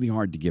 it's really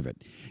hard to give it.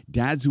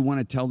 Dads who want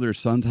to tell their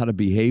sons how to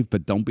behave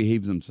but don't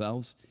behave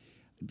themselves,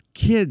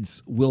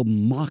 kids will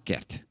mock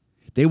it.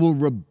 They will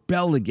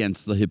rebel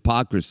against the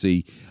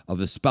hypocrisy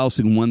of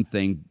espousing one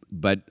thing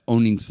but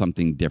owning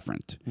something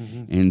different.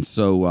 And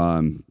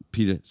so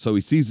Peter, so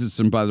he seizes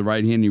him by the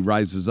right hand, he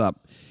rises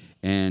up,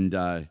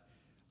 and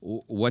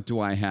what do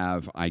I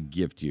have? I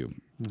give to you.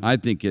 I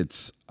think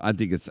it's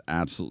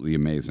absolutely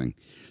amazing.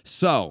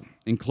 So,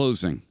 in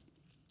closing,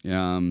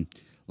 let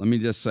me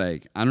just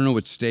say, I don't know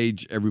what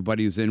stage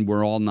everybody's in.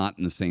 We're all not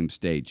in the same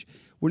stage.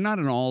 We're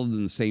not all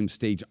in the same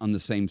stage on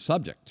the same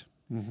subject.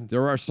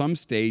 There are some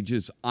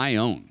stages I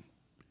own.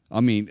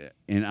 I mean,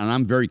 and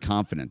I'm very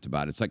confident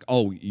about it. It's like,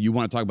 oh, you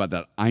want to talk about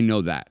that? I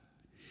know that.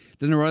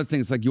 Then there are other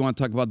things like, you want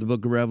to talk about the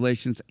book of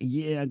Revelations?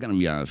 Yeah, I'm going to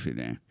be honest with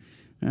you.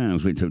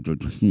 Let's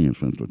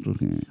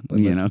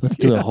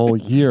do a whole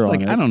year It's on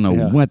like, it. I don't know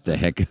Yeah. what the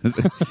heck.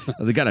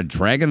 They got a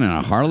dragon and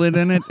a harlot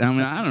in it? I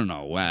mean, I don't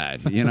know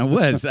what.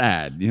 What is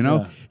that?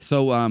 Yeah.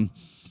 So,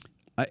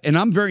 and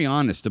I'm very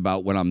honest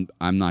about what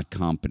I'm not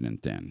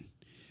competent in.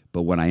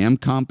 But what I am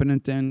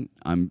competent in,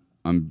 I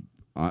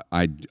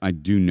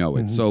do know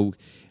it. So,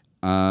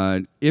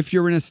 if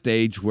you're in a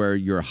stage where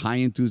you're high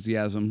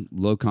enthusiasm,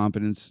 low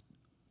competence,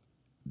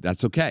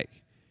 that's okay.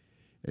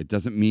 It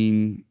doesn't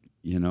mean,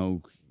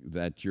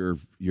 that you're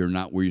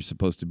not where you're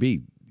supposed to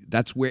be.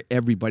 That's where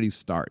everybody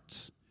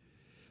starts.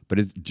 But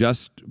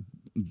just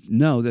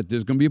know that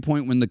there's going to be a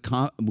point when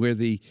where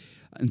the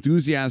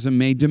enthusiasm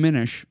may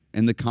diminish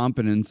and the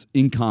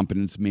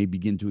incompetence may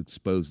begin to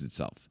expose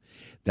itself.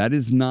 That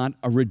is not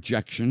a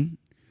rejection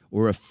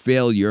or a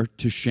failure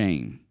to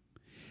shame.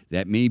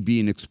 That may be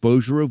an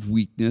exposure of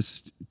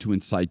weakness to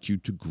incite you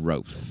to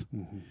growth,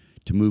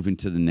 to move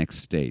into the next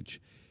stage.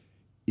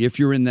 If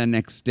you're in that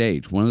next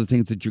stage, one of the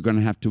things that you're going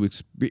to have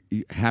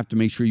to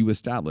make sure you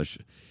establish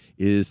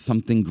is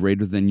something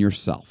greater than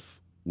yourself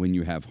when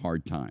you have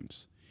hard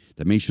times.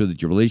 That make sure that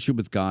your relationship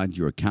with God,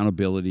 your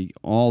accountability,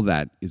 all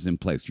that is in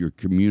place, your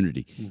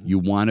community. You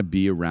want to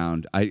be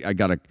around. I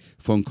got a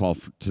phone call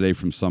today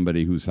from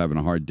somebody who's having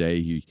a hard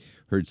day. He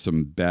heard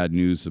some bad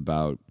news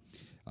about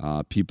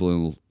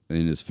people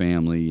in his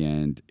family,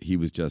 and he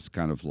was just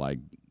kind of like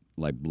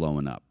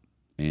blowing up.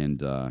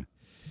 And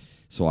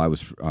so I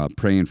was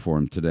praying for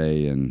him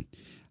today, and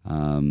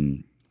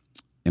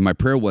my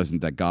prayer wasn't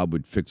that God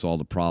would fix all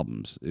the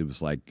problems. It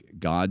was like,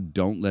 God,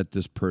 don't let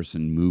this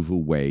person move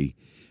away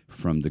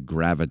from the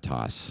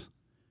gravitas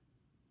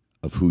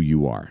of who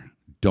you are.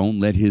 Don't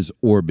let his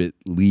orbit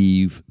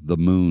leave the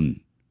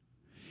moon.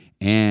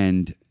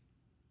 And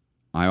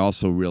I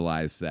also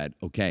realized that,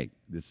 okay,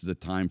 this is a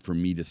time for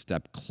me to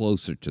step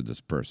closer to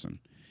this person,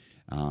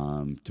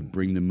 to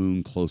bring the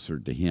moon closer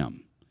to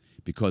him,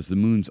 because the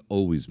moon's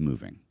always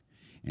moving.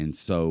 And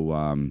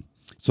so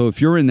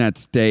if you're in that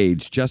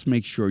stage, just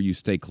make sure you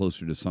stay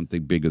closer to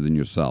something bigger than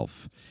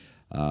yourself.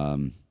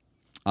 I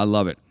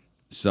love it.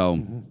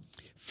 So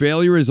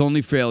failure is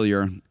only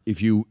failure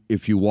if you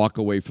walk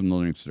away from the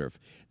learning curve.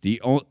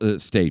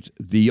 Stage.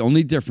 The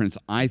only difference,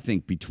 I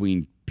think,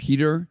 between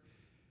Peter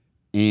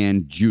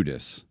and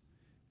Judas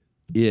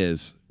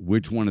is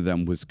which one of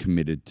them was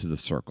committed to the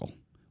circle,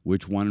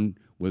 which one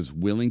was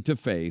willing to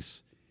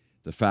face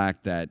the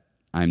fact that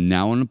I'm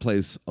now in a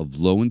place of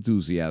low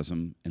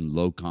enthusiasm and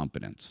low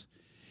competence.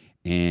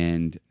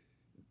 And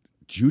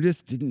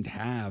Judas didn't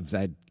have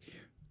that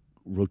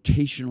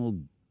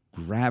rotational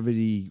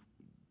gravity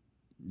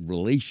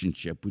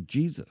relationship with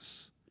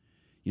Jesus.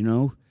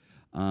 And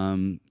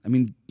as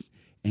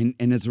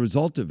a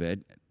result of it,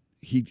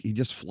 he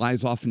just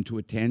flies off into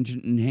a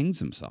tangent and hangs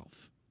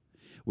himself.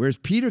 Whereas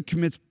Peter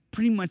commits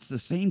pretty much the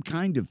same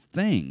kind of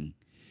thing,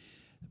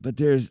 but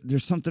there's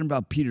something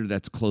about Peter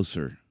that's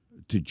closer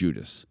to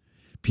Judas.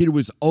 Peter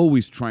was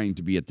always trying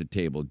to be at the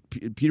table.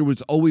 Peter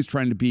was always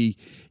trying to be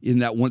in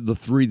that one, the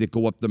three that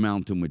go up the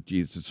mountain with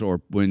Jesus,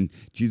 or when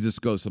Jesus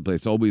goes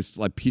someplace. Always,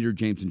 like Peter,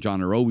 James, and John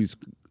are always.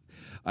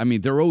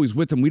 They're always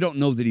with him. We don't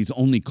know that he's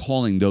only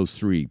calling those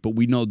three, but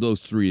we know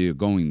those three are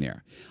going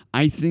there.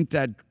 I think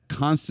that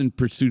constant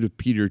pursuit of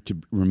Peter to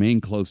remain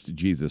close to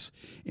Jesus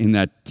in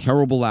that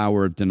terrible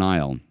hour of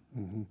denial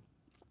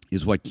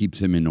is what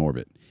keeps him in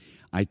orbit.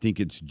 I think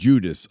it's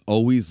Judas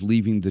always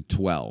leaving the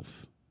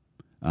 12.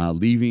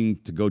 Leaving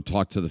to go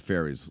talk to the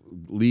Pharisees,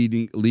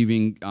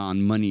 leaving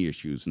on money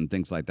issues and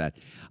things like that.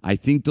 I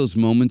think those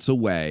moments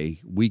away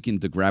weaken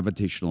the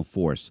gravitational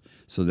force,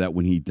 so that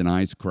when he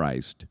denies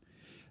Christ,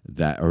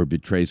 or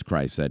betrays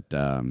Christ, that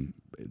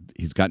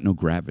he's got no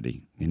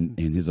gravity, and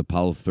his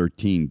Apollo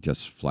 13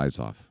 just flies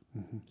off.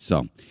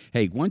 So,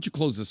 hey, why don't you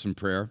close this in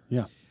prayer?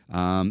 Yeah.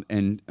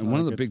 And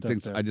one of the big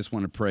things there. I just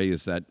want to pray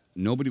is that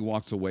nobody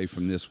walks away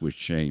from this with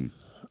shame.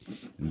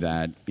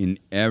 That in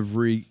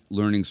every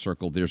learning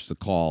circle, there's the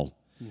call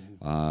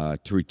to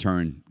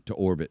return to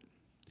orbit.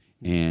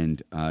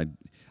 And I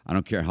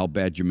don't care how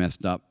bad you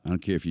messed up. I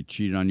don't care if you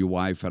cheated on your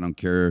wife. I don't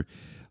care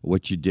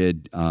what you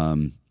did.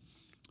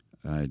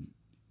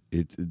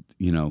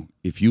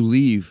 If you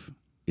leave,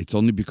 it's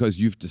only because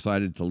you've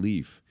decided to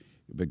leave.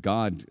 But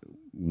God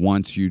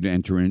wants you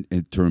to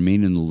to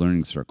remain in the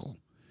learning circle.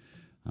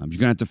 You're going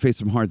to have to face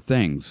some hard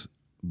things,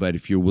 but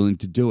if you're willing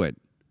to do it,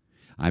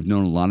 I've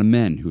known a lot of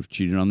men who've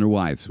cheated on their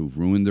wives, who've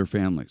ruined their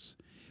families.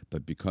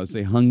 But because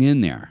they hung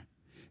in there,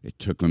 it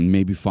took them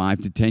maybe 5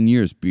 to 10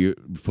 years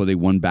before they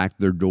won back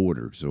their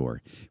daughters,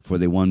 or before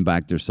they won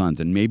back their sons.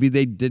 And maybe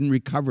they didn't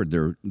recover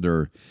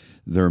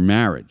their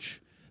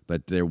marriage,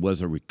 but there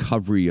was a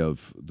recovery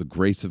of the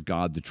grace of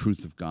God, the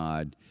truth of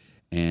God,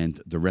 and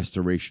the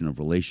restoration of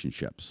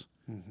relationships.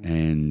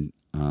 And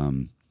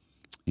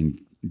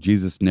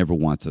Jesus never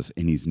wants us,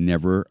 and he's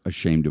never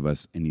ashamed of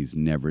us, and he's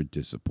never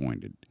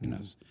disappointed in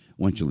us.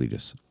 Why don't you lead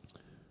us?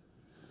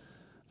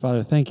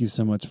 Father, thank you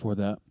so much for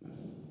that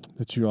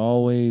you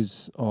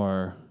always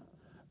are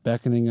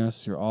beckoning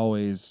us. You're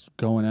always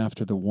going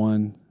after the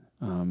one.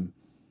 I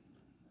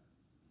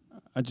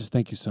just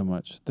thank you so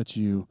much that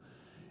you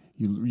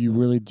You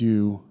really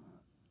do.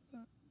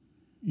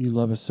 You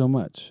love us so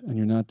much, and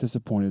you're not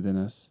disappointed in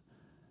us.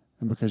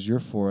 And because you're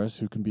for us,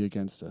 who can be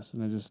against us?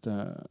 And I just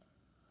I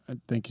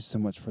thank you so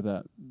much for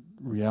that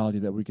reality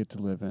that we get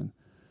to live in.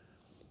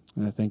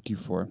 And I thank you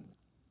for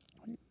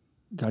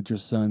God, your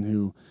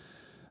Son,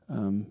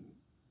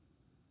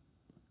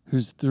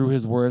 who's through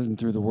his word and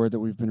through the word that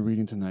we've been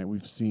reading tonight,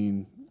 we've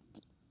seen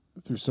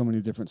through so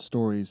many different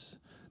stories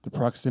the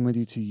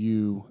proximity to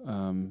you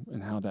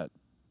and how that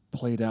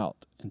played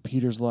out in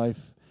Peter's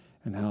life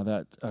and how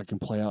that can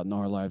play out in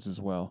our lives as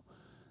well.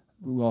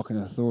 We walk in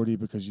authority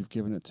because you've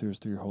given it to us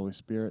through your Holy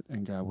Spirit.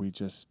 And God, we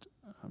just,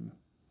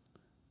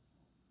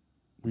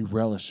 we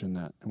relish in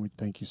that. And we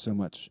thank you so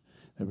much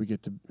that we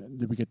get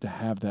to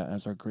have that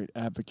as our great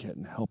advocate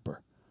and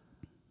helper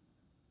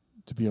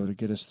to be able to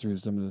get us through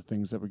some of the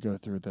things that we go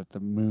through, that the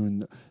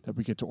moon that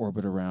we get to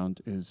orbit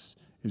around is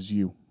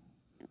you.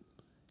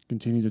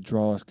 Continue to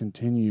draw us,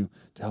 continue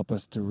to help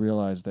us to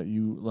realize that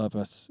you love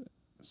us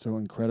so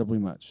incredibly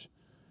much.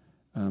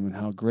 And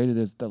how great it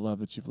is, that love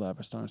that you've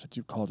lavished on us, that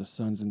you've called us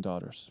sons and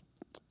daughters.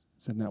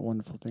 It's in that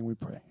wonderful thing we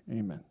pray.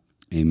 Amen.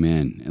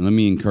 Amen. And let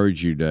me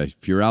encourage you to,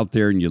 if you're out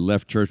there and you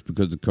left church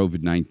because of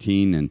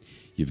COVID-19 and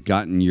you've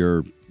gotten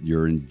your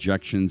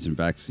injections and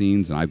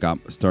vaccines, and I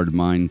started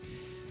mine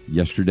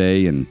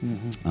yesterday, and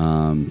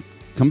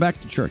come back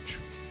to church.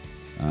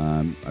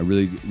 I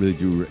really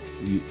do.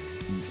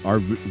 Our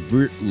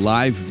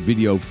live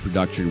video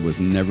production was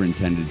never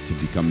intended to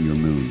become your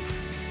moon.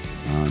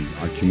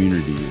 Our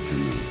community is your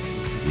moon.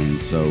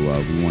 And so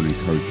we want to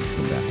encourage you to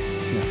come back.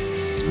 Yeah.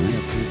 All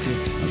right. Please do.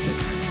 Okay.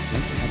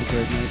 Thank you. Have a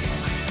great night.